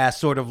in the past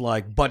sort of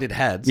like butted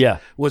heads. Yeah.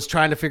 Was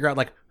trying to figure out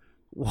like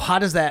how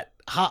does that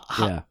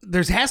Yeah.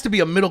 there has to be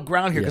a middle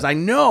ground here because I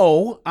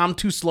know I'm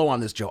too slow on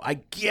this, Joe. I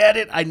get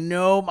it. I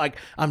know like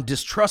I'm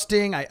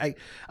distrusting. I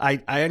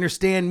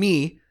understand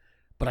me.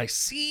 But I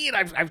see it.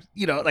 I've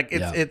like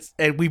it's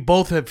and we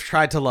both have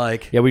tried to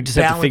like we just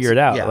have to balance- figure it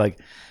out, yeah. like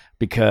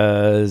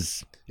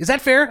because Is that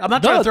fair? I'm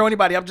not trying to throw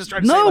anybody. I'm just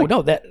trying to say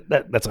no,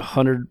 that's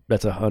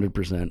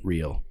 100%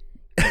 real.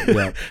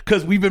 Yeah.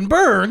 because we've been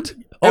burned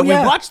Oh, and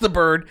yeah. we watched the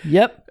burn.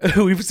 Yep.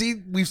 we've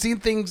seen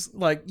things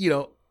like Do you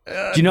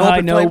know how I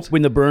know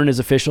when the burn is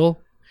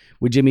official?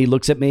 When Jimmy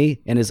looks at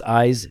me and his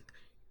eyes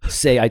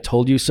say "I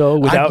told you so"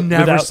 without no.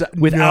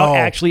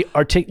 actually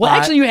articulating. Well,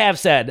 actually, you have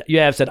said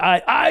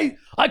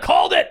I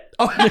called it.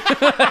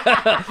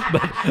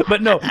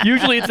 but no,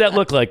 usually it's that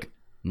look like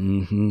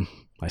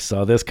I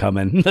saw this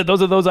coming.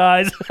 Those are those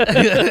eyes.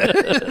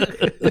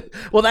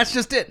 Well, that's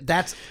just it.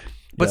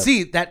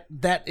 See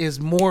that is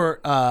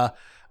more of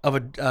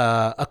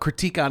a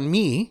critique on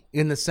me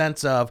in the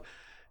sense of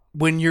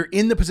when you're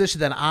in the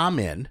position that I'm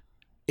in,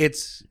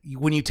 it's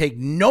when you take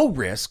no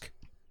risk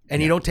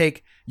and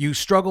you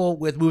struggle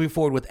with moving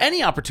forward with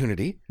any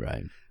opportunity.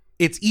 Right.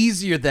 It's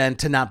easier then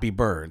to not be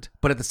burned.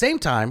 But at the same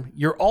time,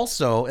 you're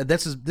also, and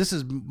this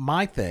is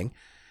my thing,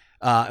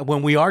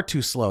 when we are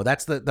too slow,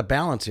 that's the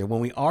balance here. When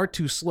we are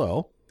too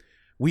slow,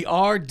 we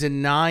are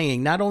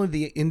denying not only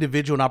the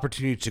individual an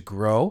opportunity to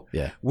grow,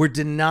 we're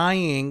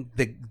denying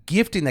the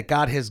gifting that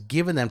God has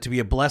given them to be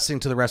a blessing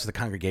to the rest of the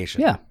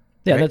congregation. Yeah.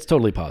 Yeah, right? That's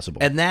totally possible.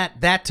 And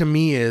that to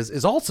me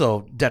is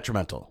also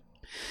detrimental.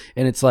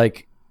 And it's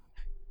like,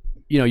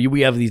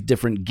 we have these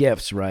different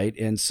gifts, right?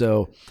 And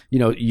so,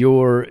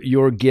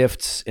 your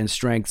gifts and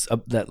strengths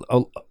that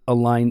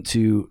align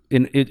to,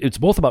 and it's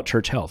both about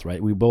church health,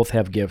 right? We both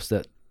have gifts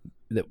that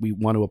we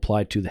want to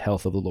apply to the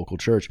health of the local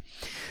church.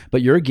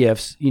 But your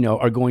gifts,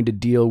 are going to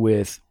deal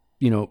with,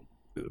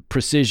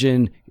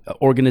 precision,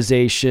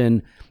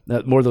 organization,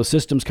 more of those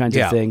systems kinds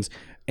of things.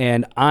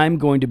 And I'm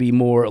going to be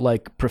more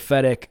like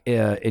prophetic,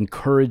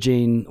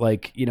 encouraging,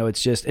 like,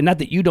 it's just, and not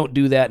that you don't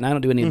do that and I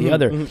don't do any of the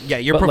other. Yeah,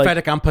 you're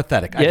prophetic, I'm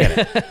pathetic. I get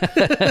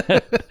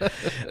it.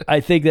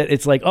 I think that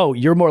it's like, oh,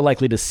 you're more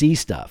likely to see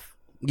stuff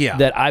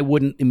that I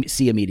wouldn't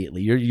see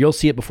immediately. You'll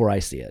see it before I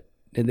see it,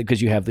 and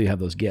because you have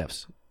those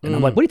gifts. And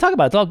I'm like, what are you talking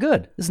about? It's all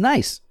good. It's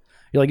nice.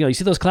 You're like, you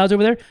see those clouds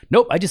over there?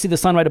 Nope, I just see the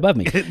sun right above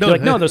me. You're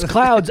like, no, there's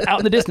clouds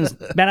out in the distance.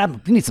 Man, I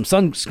need some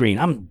sunscreen.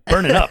 I'm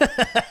burning up.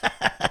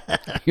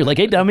 You're like,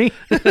 hey, dummy.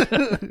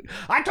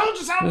 I told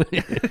you so.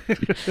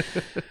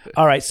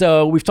 All right,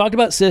 so we've talked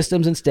about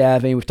systems and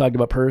staffing. We've talked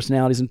about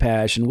personalities and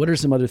passion. What are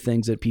some other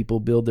things that people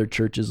build their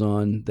churches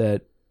on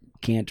that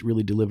can't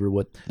really deliver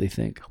what they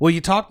think? Well,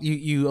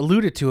 you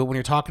alluded to it when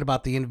you're talking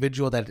about the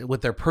individual that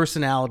with their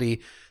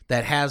personality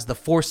that has the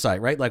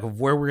foresight, right? Like of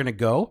where we're going to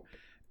go.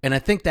 And I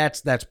think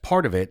that's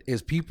part of it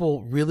is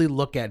people really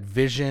look at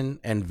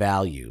vision and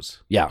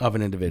values of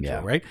an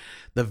individual, right?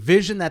 The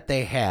vision that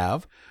they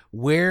have,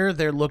 where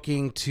they're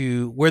looking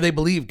to, where they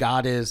believe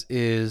God is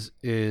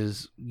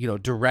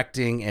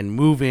directing and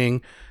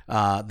moving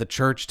the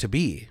church to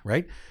be,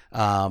 right?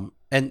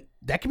 And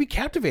that can be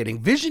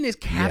captivating. Vision is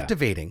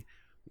captivating.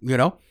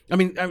 I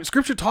mean,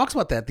 Scripture talks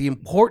about that, the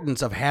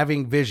importance of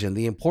having vision,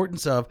 the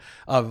importance of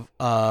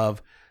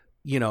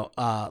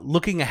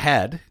looking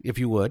ahead, if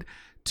you would,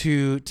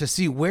 to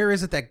see where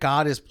is it that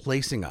God is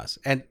placing us.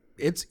 And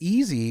it's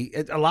easy.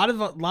 A lot of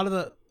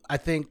the I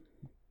think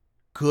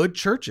good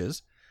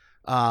churches,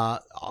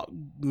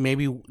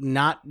 maybe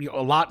not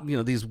a lot,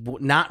 these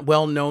not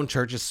well-known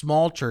churches,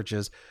 small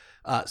churches,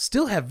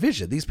 still have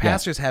vision. These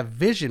pastors have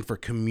vision for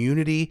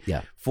community,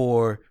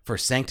 for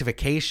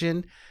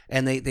sanctification,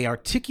 and they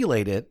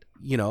articulate it,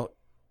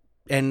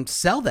 and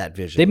sell that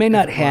vision. They may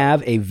not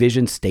have a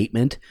vision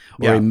statement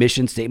or a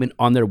mission statement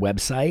on their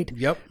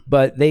website.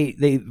 But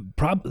they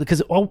probably,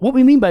 because what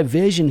we mean by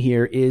vision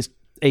here is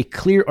a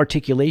clear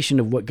articulation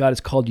of what God has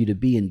called you to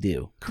be and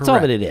do. That's all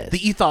that it is.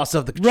 The ethos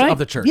of the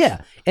church.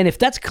 Yeah. And if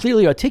that's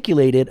clearly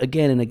articulated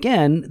again and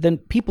again, then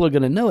people are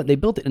going to know it. They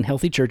built it in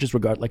healthy churches,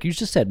 like you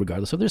just said,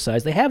 regardless of their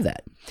size, they have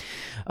that.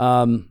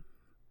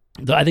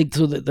 I think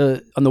so.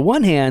 On the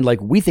one hand,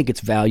 like we think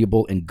it's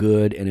valuable and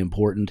good and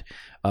important,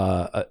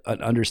 an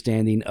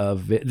understanding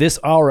of this.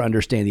 Our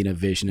understanding of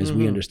vision, as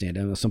we understand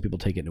it. I know some people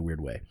take it in a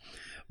weird way,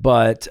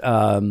 but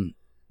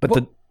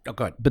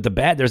the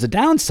bad. There's a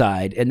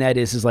downside, and that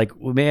is like,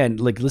 well, man,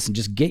 like listen,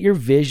 just get your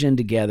vision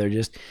together.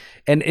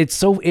 And it's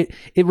so it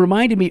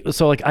reminded me.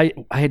 So like I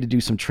had to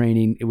do some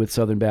training with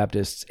Southern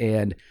Baptists,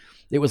 and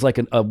it was like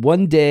a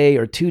 1 day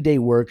or 2 day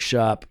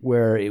workshop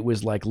where it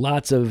was like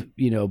lots of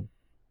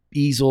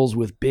easels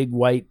with big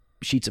white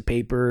sheets of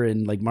paper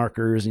and like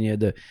markers, and you had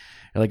to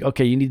like,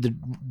 okay, you need to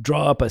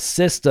draw up a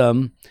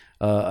system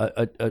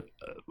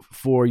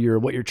for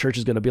what your church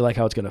is going to be like,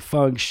 how it's going to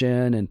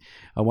function, and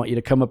I want you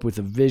to come up with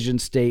a vision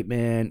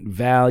statement,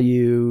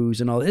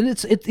 values, and all. And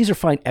these are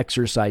fine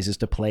exercises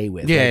to play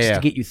with, just to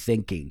get you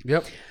thinking.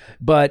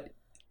 But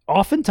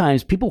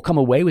oftentimes people come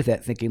away with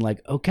that thinking like,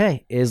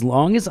 okay, as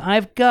long as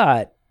I've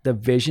got the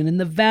vision and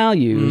the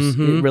values,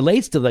 it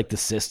relates to like the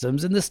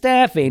systems and the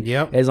staffing.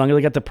 As long as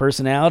I got the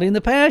personality and the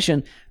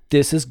passion,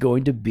 this is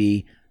going to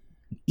be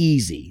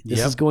easy.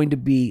 This is going to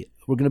be,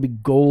 we're going to be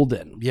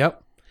golden.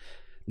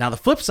 Now the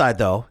flip side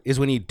though is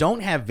when you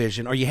don't have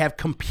vision or you have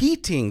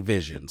competing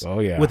visions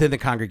within the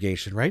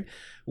congregation, right?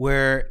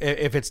 Where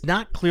if it's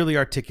not clearly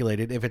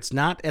articulated, if it's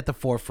not at the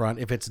forefront,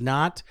 if it's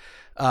not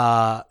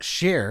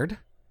shared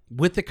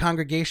with the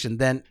congregation,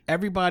 then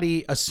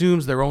everybody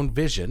assumes their own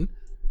vision.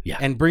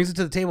 And brings it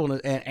to the table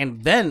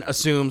and then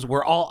assumes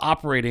we're all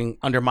operating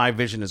under my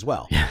vision as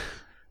well.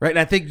 Right. And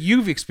I think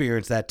you've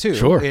experienced that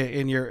too.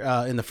 In your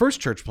in the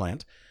first church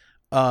plant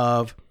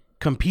of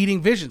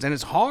competing visions. And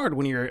it's hard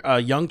when you're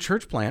a young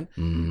church plant.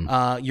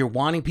 You're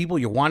wanting people,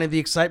 you're wanting the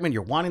excitement,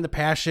 you're wanting the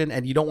passion,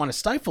 and you don't want to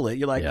stifle it.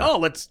 You're like, oh,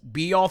 let's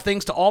be all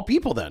things to all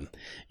people then.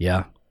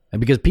 And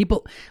because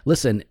people,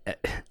 listen,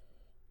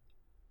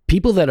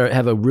 people that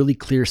have a really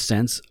clear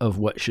sense of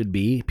what should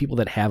be, people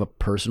that have a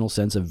personal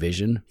sense of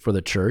vision for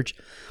the church,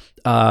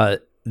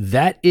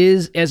 that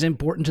is as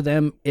important to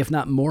them, if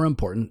not more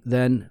important,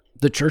 than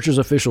the church's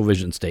official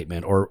vision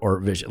statement or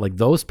vision. Like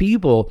those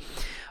people,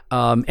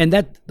 and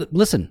that,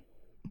 listen,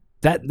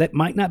 that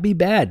might not be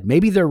bad.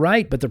 Maybe they're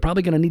right, but they're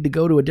probably going to need to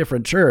go to a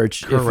different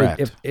church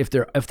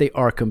if they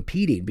are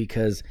competing.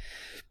 Because,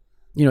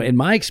 in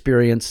my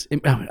experience,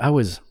 I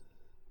was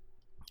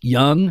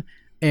young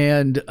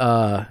and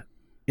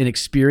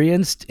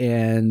inexperienced,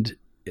 and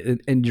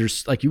you're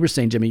like you were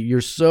saying, Jimmy, you're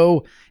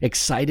so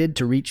excited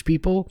to reach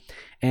people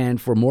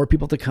and for more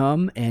people to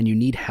come, and you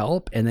need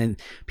help. And then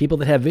people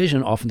that have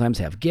vision oftentimes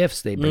have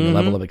gifts. They bring a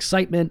level of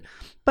excitement,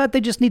 but they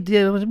just we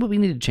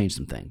need to change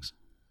some things.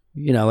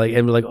 And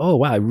we're like, oh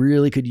wow, I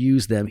really could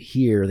use them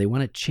here. They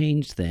want to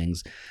change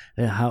things.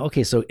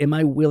 So am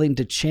I willing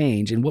to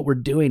change? And what we're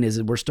doing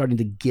is we're starting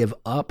to give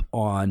up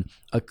on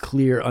a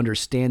clear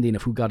understanding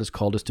of who God has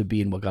called us to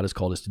be and what God has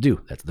called us to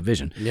do. That's the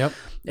vision.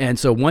 And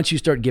so once you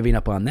start giving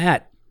up on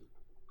that,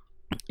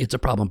 it's a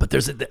problem. But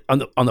there's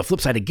on the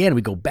flip side, again,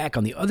 we go back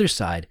on the other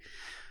side.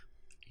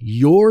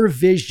 Your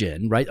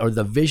vision, right, or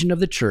the vision of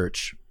the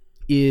church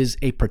is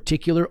a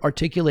particular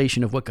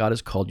articulation of what God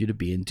has called you to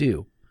be and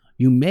do.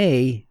 You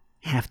may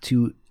have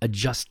to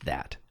adjust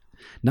that.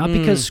 Not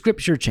because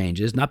scripture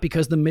changes, not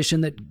because the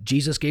mission that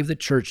Jesus gave the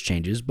church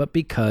changes, but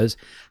because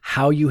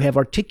how you have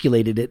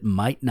articulated it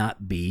might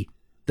not be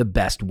the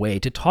best way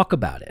to talk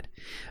about it.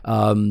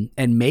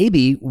 And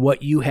maybe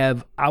what you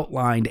have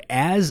outlined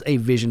as a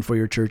vision for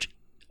your church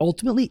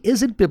ultimately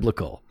isn't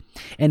biblical.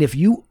 And if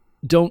you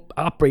don't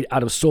operate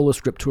out of sola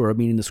scriptura,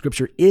 meaning the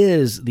scripture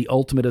is the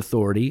ultimate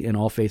authority in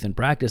all faith and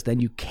practice,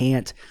 then you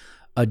can't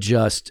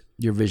adjust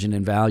your vision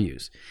and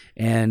values.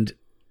 And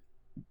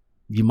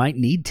you might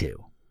need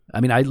to. I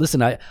mean, I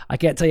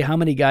can't tell you how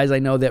many guys I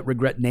know that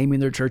regret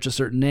naming their church a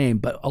certain name,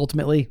 but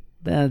ultimately,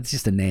 it's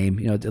just a name.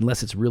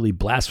 Unless it's really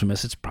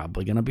blasphemous, it's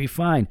probably going to be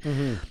fine.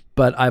 Mm-hmm.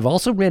 But I've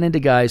also ran into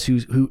guys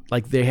who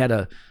like they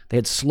had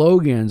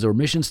slogans or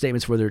mission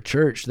statements for their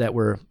church that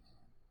were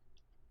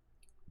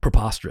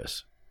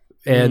preposterous.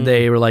 And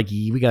they were like,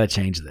 we got to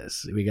change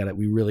this. We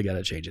really got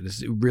to change it.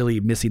 It's really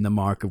missing the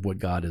mark of what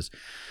God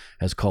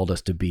has called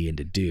us to be and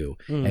to do.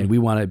 And we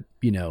want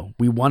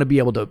to be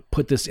able to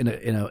put this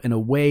in a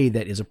way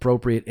that is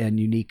appropriate and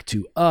unique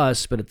to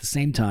us, but at the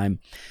same time,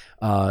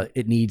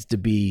 it needs to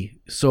be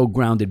so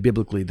grounded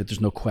biblically that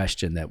there's no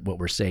question that what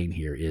we're saying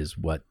here is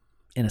what,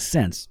 in a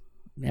sense,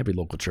 every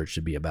local church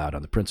should be about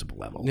on the principle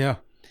level. Yeah.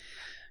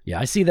 Yeah,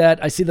 I see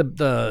that. I see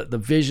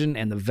the vision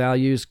and the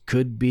values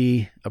could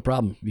be a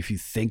problem if you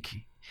think.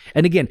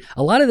 And again,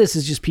 a lot of this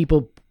is just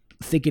people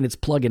thinking it's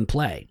plug and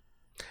play.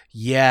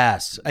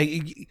 Yes.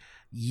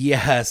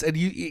 Yes. And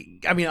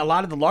a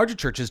lot of the larger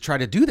churches try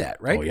to do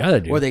that, right? Oh, yeah, they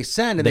do. Or they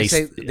send and they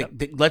say,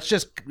 let's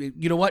just,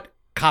 you know what?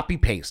 Copy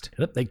paste.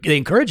 They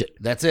encourage it.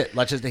 That's it.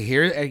 Let's just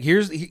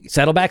here's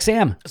Saddleback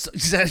Sam.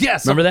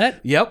 Yes. Remember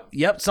that?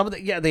 Yep. Some of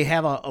they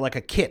have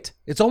a kit.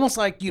 It's almost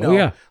like,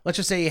 let's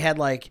just say you had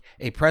like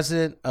a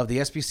president of the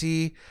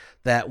SBC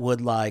that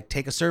would like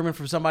take a sermon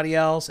from somebody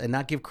else and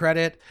not give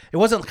credit. It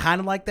wasn't kind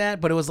of like that,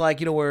 but it was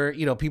like, where,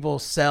 people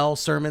sell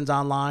sermons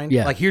online.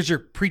 Yeah. Like, here's your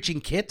preaching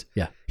kit.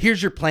 Yeah.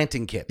 Here's your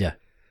planting kit. Yeah.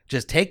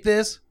 Just take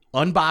this,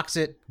 unbox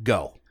it,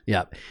 go.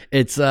 Yeah,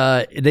 it's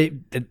a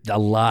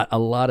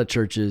lot of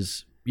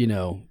churches,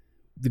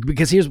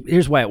 because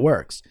here's why it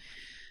works.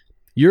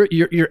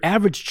 Your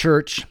average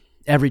church,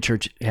 every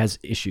church has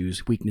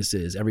issues,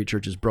 weaknesses. Every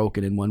church is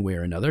broken in one way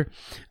or another.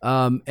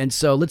 And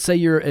so let's say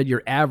you're at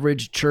your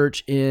average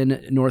church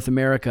in North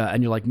America,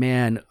 and you're like,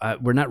 man,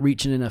 we're not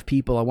reaching enough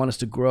people. I want us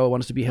to grow. I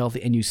want us to be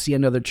healthy. And you see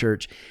another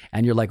church,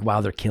 and you're like,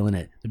 wow, they're killing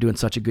it. They're doing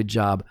such a good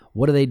job.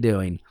 What are they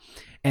doing?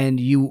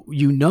 And you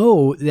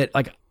know that,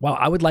 like, wow,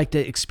 I would like to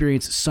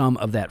experience some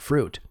of that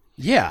fruit.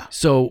 Yeah.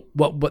 So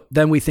what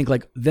then we think,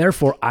 like,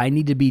 therefore I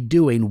need to be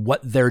doing what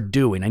they're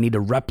doing. I need to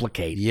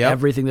replicate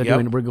everything they're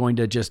doing. We're going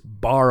to just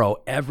borrow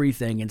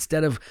everything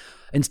instead of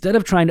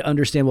trying to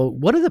understand, well,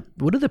 what are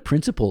the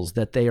principles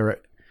that they are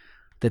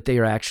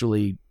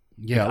actually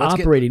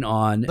operating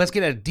on. Let's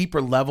get at a deeper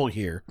level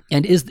here.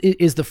 And is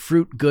the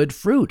fruit good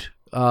fruit?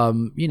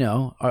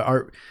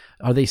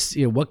 Are they,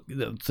 what,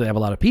 so they have a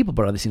lot of people,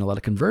 but are they seeing a lot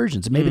of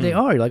conversions? And maybe they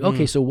are. You're like,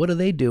 okay, so what are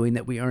they doing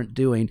that we aren't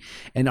doing?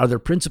 And are there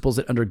principles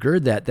that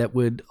undergird that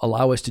would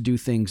allow us to do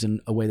things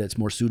in a way that's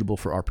more suitable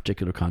for our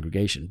particular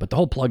congregation? But the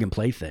whole plug and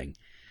play thing,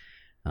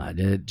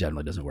 it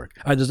generally doesn't work.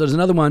 All right, there's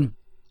another one.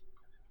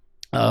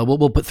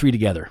 We'll put three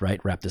together, right?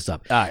 Wrap this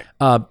up. All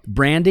right.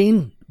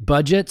 Branding,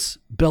 budgets,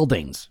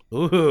 buildings.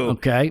 Ooh.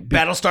 Okay.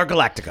 Battlestar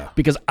Galactica.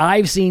 Because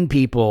I've seen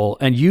people,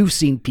 and you've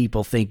seen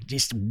people think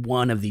just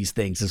one of these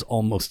things is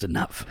almost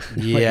enough.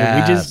 Yeah.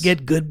 If we just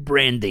get good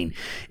branding,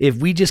 if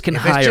we just can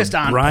hire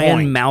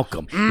Brian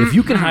Malcolm, if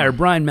you can hire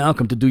Brian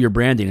Malcolm to do your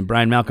branding, and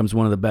Brian Malcolm's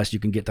one of the best you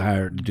can get to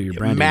hire to do your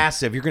branding.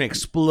 Massive. You're going to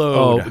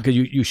explode. Oh, because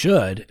you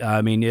should.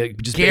 I mean,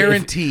 just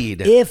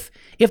guaranteed. If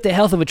the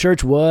health of a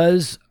church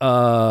was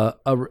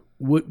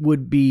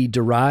would be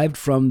derived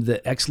from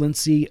the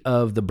excellency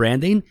of the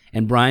branding,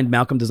 and Brian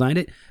Malcolm designed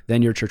it,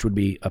 then your church would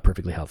be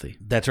perfectly healthy.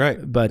 That's right.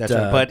 But That's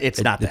right. But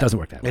it's not. It doesn't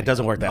work that way. It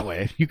doesn't work that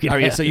way.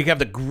 So you have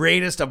the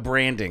greatest of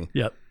branding.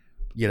 Yep.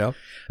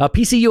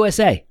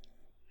 PC-USA.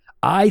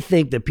 I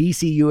think the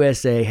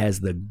PC-USA has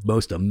the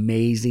most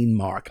amazing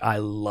mark. I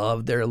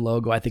love their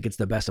logo. I think it's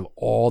the best of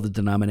all the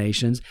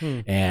denominations.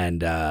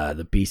 And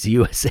the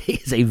PC-USA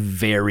is a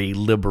very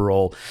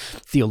liberal,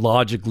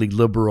 theologically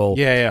liberal,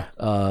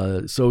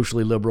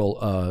 socially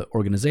liberal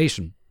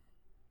organization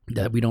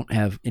that we don't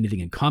have anything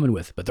in common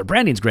with. But their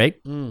branding's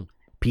great.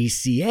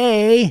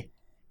 PCA.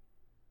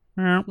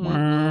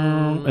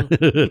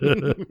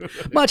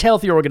 Much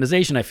healthier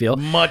organization, I feel.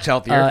 Much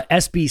healthier.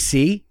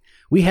 SBC.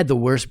 We had the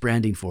worst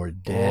branding for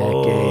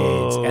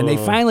decades, and they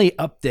finally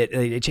upped it.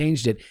 They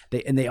changed it,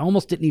 they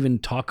almost didn't even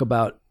talk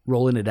about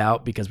rolling it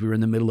out because we were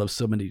in the middle of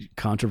so many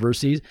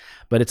controversies.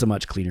 But it's a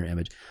much cleaner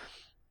image.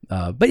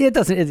 But it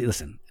doesn't.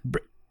 Listen,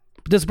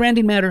 does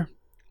branding matter?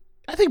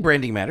 I think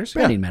branding matters.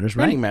 Branding matters,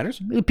 right? Branding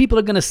matters. People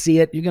are going to see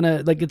it. You're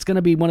going to it's going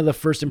to be one of the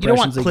first You don't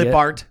impressions want they clip get.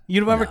 art.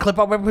 You remember clip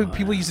art? Remember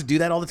people used to do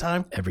that all the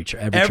time? Every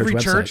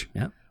church Church?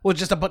 Yep. Well,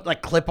 just about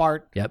like clip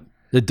art. Yep.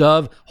 The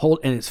dove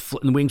and and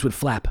the wings would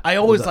flap. I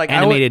always The like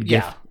animated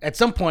GIF. Yeah. At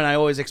some point, I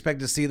always expect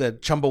to see the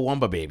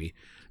Chumbawamba baby.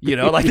 You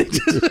know, like they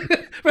just,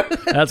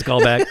 That's a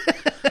callback.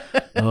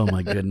 Oh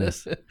my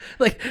goodness.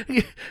 like,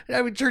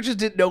 I mean, churches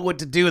didn't know what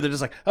to do. They're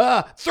just like,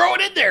 throw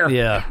it in there.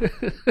 Yeah.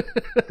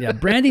 Yeah.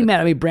 Branding,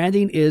 Matt. I mean,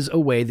 branding is a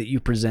way that you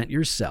present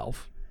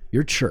yourself,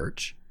 your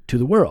church, to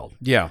the world.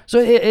 Yeah. So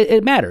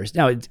it matters.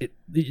 Now,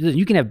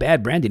 you can have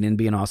bad branding and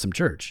be an awesome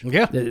church.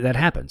 Yeah. That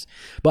happens.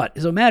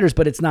 So it matters,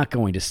 but it's not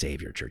going to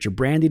save your church. Your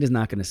branding is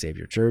not going to save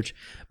your church.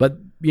 But,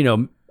 you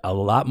know, a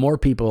lot more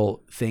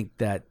people think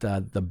that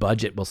the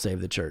budget will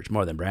save the church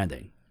more than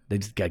branding. They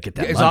just got to get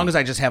that As money. long as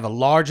I just have a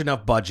large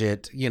enough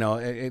budget, you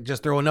know,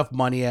 just throw enough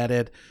money at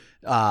it.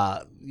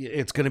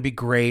 It's going to be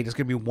great. It's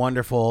going to be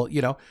wonderful.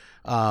 You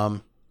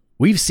know,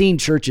 We've seen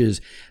churches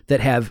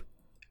that have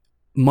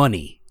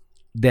money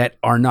that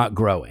are not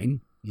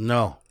growing.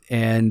 no.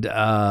 And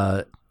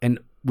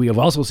we have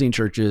also seen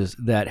churches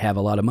that have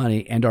a lot of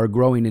money and are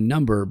growing in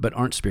number but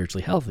aren't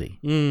spiritually healthy.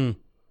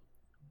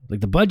 Like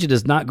the budget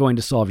is not going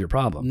to solve your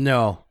problem.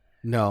 No.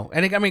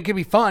 And it can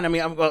be fun. I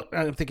mean,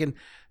 I'm thinking,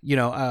 you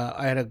know,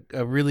 I had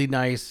a really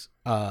nice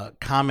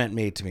comment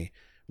made to me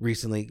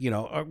recently. You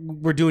know,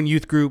 we're doing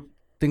youth group.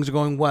 Things are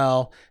going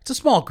well. It's a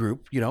small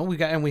group, you know. We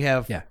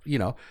have, you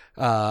know,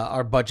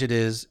 our budget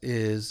is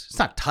it's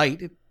not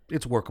tight.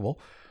 It's workable.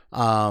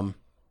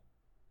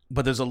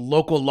 But there's a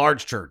local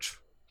large church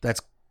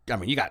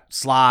you got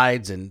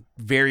slides and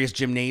various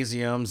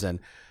gymnasiums and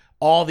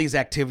all these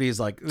activities. It's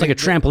like a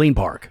trampoline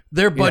park.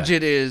 Their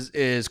budget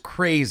is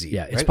crazy.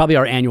 Yeah, it's right? probably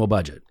our annual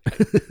budget.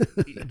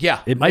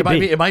 Yeah, It might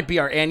be. It might be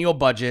our annual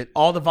budget,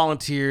 all the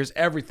volunteers,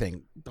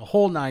 everything, the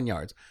whole 9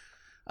 yards.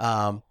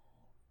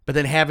 But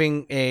then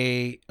having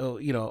a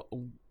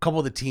couple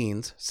of the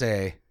teens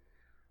say,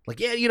 like,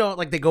 yeah, you know,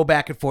 like they go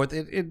back and forth.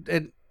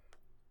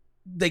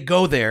 They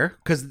go there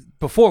because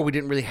before we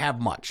didn't really have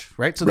much,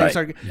 right? So they Right.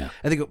 start, Yeah.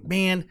 and they go,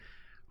 man,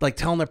 like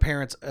telling their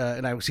parents,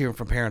 and I was hearing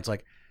from parents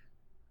like,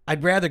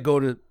 I'd rather go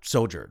to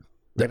Sojourn.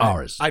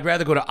 Ours. I'd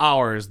rather go to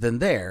ours than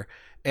there.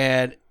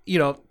 And, you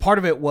know, part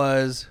of it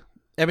was,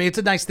 I mean, it's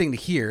a nice thing to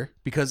hear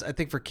because I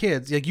think for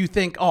kids, like you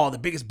think, oh, the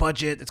biggest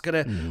budget, it's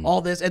going to,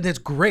 all this, and it's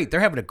great. They're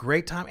having a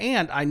great time.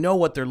 And I know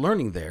what they're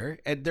learning there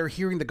and they're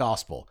hearing the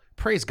gospel.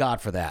 Praise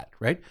God for that,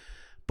 right?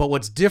 But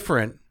what's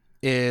different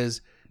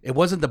is it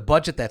wasn't the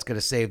budget that's going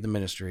to save the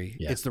ministry.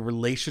 Yeah. It's the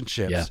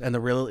relationships Yeah. and the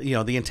real, you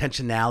know, the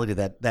intentionality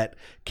that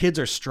kids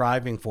are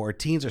striving for,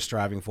 teens are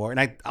striving for. And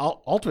I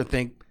ultimately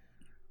think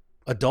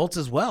adults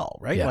as well,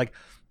 right? Yeah. Like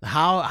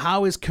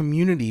how is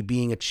community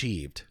being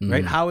achieved,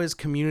 right? How is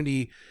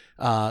community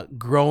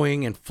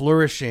growing and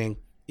flourishing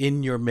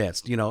in your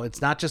midst? You know, it's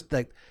not just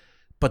like,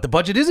 but the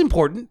budget is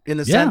important in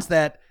the sense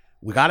that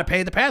we got to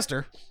pay the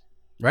pastor,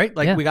 right?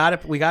 Like we got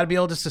to be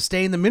able to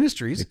sustain the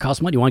ministries. It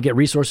costs money. You want to get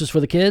resources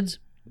for the kids?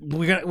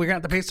 We're gonna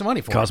have to pay some money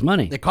for it. Costs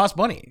money. It costs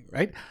money,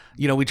 right?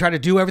 You know, we try to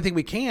do everything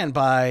we can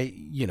by,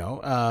 you know,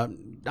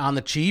 on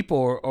the cheap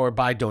or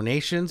by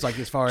donations, like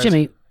as far as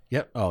Jimmy.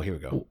 Yep. Oh, here we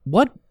go.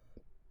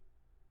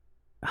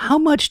 How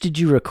much did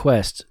you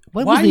request?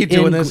 Why are you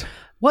doing this?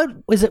 What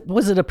was it?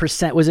 Was it a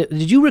percent?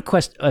 Did you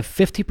request a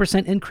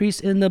 50% increase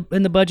in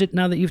the budget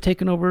now that you've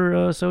taken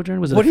over Sojourn?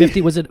 Was it What a do you-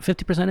 50? Was it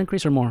 50%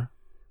 increase or more?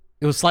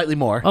 It was slightly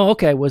more. Oh,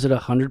 okay. Was it a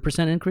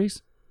 100%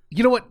 increase,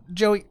 You know what,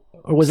 Joey?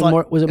 or was it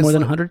more? Was it more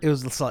than 100? It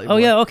was slightly Oh more.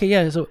 yeah. Okay.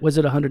 Yeah. So was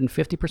it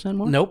 150%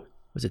 more? Nope.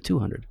 Was it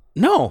 200?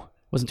 No.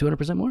 Wasn't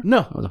 200% more?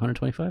 No. It was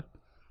 125.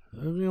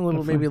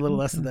 Maybe a little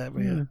less than that,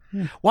 but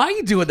yeah. Why are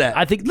you doing that?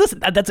 I think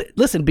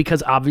listen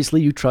because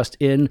obviously you trust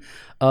in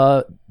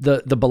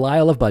the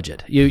Belial of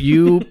budget.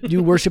 You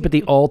worship at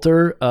the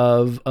altar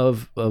of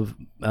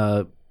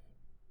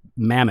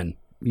mammon.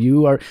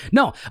 You are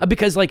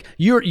because like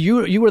you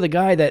were the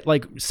guy that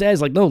like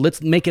says like no,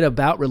 let's make it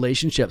about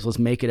relationships. Let's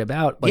make it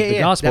about like the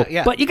gospel.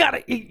 yeah. But you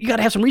gotta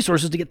have some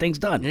resources to get things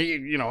done.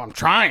 You know, I'm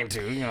trying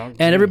to. You know,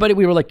 And everybody,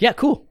 we were like, yeah,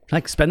 cool.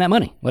 Like spend that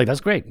money. Like that's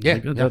great. Yeah,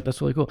 Like, yeah.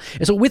 that's really cool.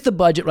 And so with the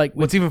budget, like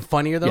what's even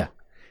funnier though Yeah.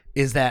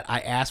 is that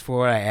I asked for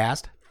what I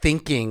asked,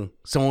 thinking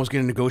someone was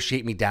going to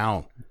negotiate me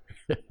down.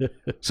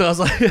 So I was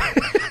like,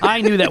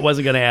 I knew that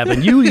wasn't going to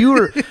happen. You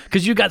were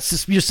because you're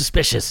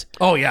suspicious.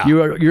 oh yeah,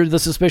 You're the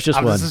suspicious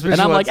I'm the one, suspicious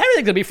and I'm one. like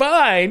everything's gonna be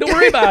fine. Don't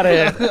worry about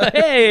it.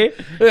 Hey,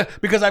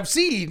 because I've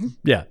seen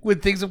when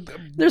things have,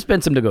 there's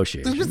been some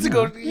negotiation. just to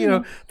go, you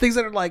know, things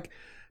that are like,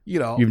 you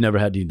know, You never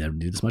need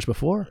this much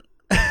before.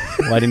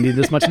 Why didn't you need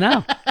this much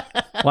now?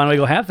 Why don't we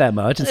go half that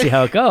much and see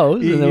how it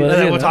goes? And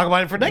then, we'll talk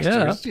about it for next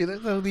Yeah.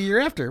 year, the year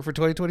after for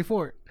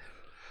 2024.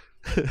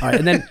 All right,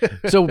 and then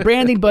so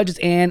branding, budgets,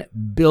 and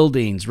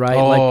buildings, right?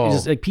 Oh. Like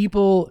just like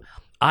people.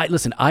 I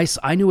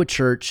knew a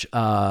church.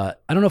 I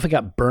don't know if it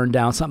got burned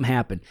down. Something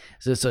happened.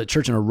 So it's a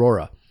church in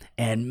Aurora,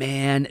 and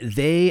man,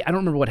 I don't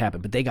remember what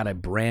happened, but they got a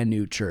brand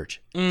new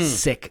church,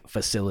 sick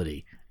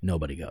facility.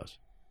 Nobody goes.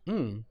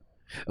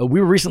 We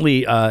were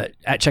recently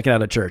at checking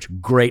out a church.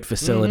 Great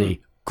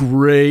facility.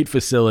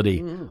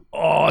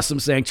 Awesome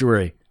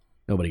sanctuary.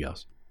 Nobody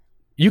goes.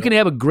 You can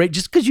have a great,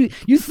 just because you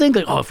think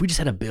like, oh, if we just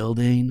had a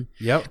building.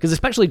 Yep. Because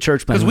especially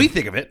church planting. Because we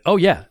think of it. Oh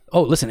yeah.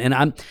 Oh, listen,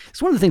 and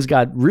it's one of the things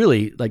God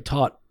really like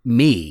taught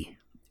me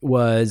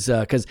was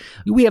because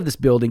we have this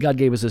building. God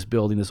gave us this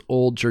building, this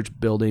old church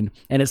building,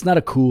 and it's not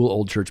a cool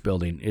old church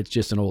building. It's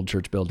just an old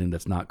church building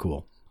that's not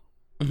cool.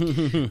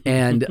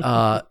 and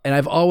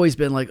I've always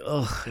been like,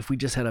 oh, if we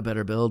just had a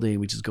better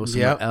building, we just go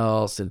somewhere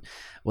else and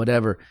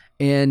whatever.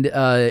 And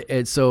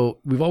so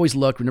we've always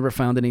looked, we never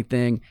found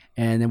anything.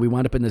 And then we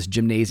wound up in this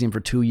gymnasium for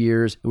 2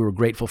 years. We were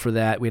grateful for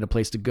that. We had a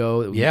place to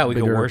go. Yeah, we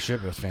could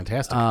worship. It was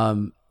fantastic.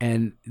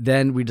 And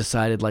then we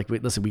decided like,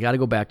 listen, we got to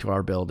go back to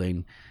our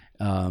building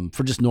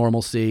for just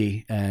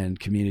normalcy and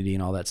community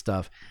and all that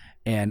stuff.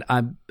 And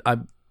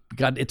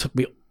it took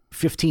me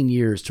 15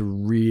 years to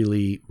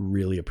really,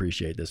 really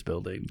appreciate this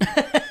building.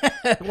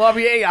 Well, I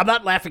mean, hey, I'm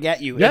not laughing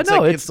at you. Yeah,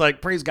 It's like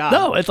praise God.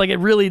 No, it's like it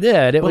really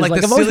did. It was like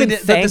the I've always been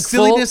the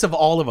silliness of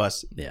all of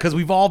us, Yeah. because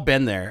we've all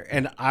been there.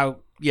 And I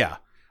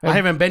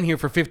haven't been here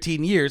for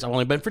 15 years. I've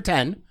only been for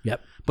 10.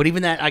 Yep. But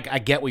even that, I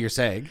get what you're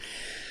saying.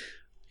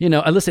 You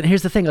know, and listen,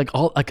 here's the thing.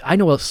 I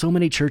know of so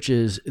many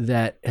churches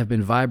that have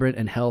been vibrant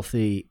and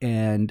healthy,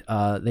 and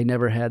they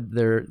never had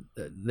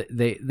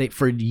they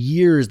for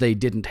years they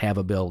didn't have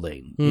a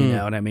building. You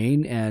know what I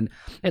mean? And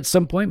at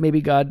some point,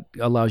 maybe God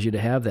allows you to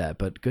have that.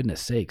 But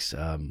goodness sakes,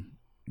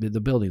 the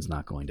building's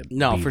not going to.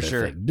 No, be for the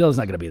sure. thing. Building's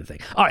not going to be the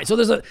thing. All right, so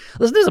there's a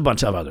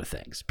bunch of other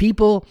things.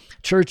 People,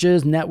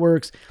 churches,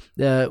 networks.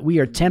 We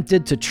are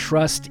tempted to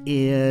trust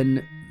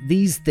in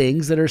these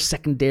things that are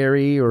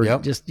secondary or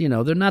just, they're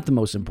not the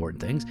most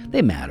important things.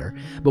 They matter,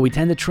 but we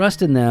tend to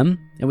trust in them,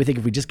 and we think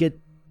if we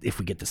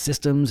get the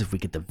systems, if we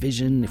get the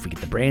vision, if we get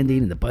the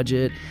branding and the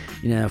budget,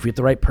 if we get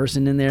the right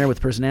person in there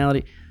with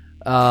personality,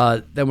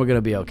 then we're going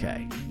to be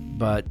okay.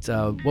 But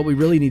what we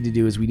really need to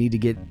do is we need to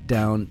get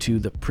down to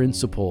the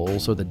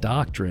principles or the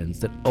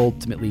doctrines that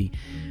ultimately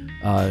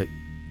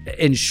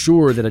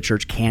ensure that a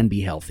church can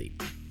be healthy.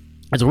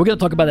 And so we're going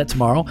to talk about that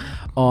tomorrow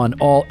on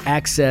All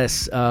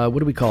Access. What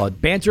do we call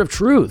it? Banter of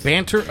Truth.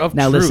 Banter of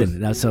Truth.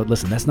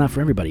 Listen, that's not for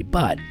everybody.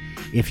 But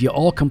if you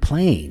all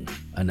complain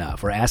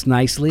enough or ask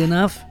nicely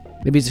enough,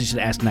 maybe you should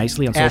ask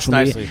nicely on social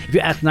media. If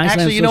you ask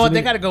nicely, actually, you know what?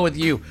 They got to go with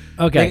you.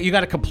 Okay, you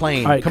got to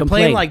complain. All right,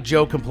 complain like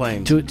Joe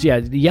complained.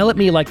 Yell at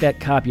me like that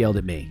cop yelled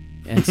at me,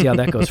 and see how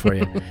that goes for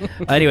you.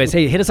 Anyways,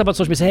 hey, hit us up on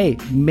social media. Hey,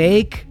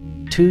 make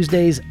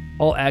Tuesdays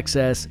All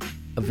Access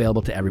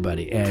available to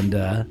everybody, and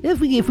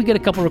if we get a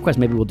couple requests,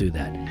 maybe we'll do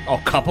that. Oh,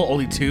 couple?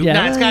 Only 2?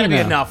 Yeah, it's got to be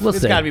enough.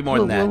 It's got to be more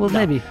than that. Well,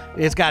 maybe.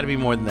 It's got to be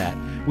more than that.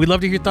 We'd love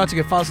to hear your thoughts.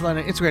 You can follow us on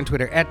Instagram,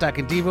 Twitter @Doc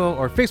and Devo,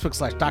 or Facebook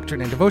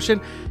 /Doctrine and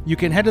Devotion. You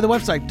can head to the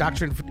website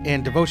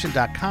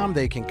doctrineanddevotion.com.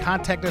 There you can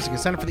contact us. You can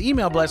sign up for the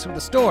email blast from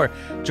the store,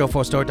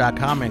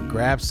 jofostore.com, and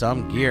grab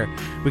some gear.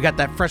 We got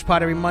that fresh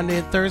pod every Monday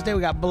and Thursday. We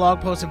got blog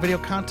posts and video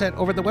content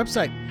over at the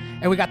website.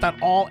 And we got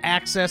that all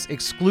access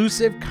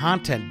exclusive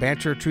content,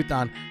 Banter of Truth,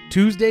 on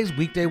Tuesdays,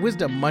 Weekday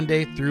Wisdom,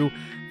 Monday through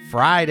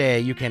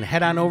Friday. You can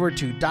head on over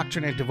to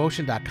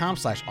doctrineanddevotion.com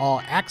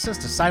 /all access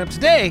to sign up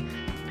today,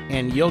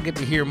 and you'll get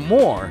to hear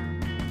more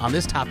on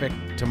this topic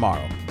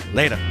tomorrow.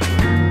 Later.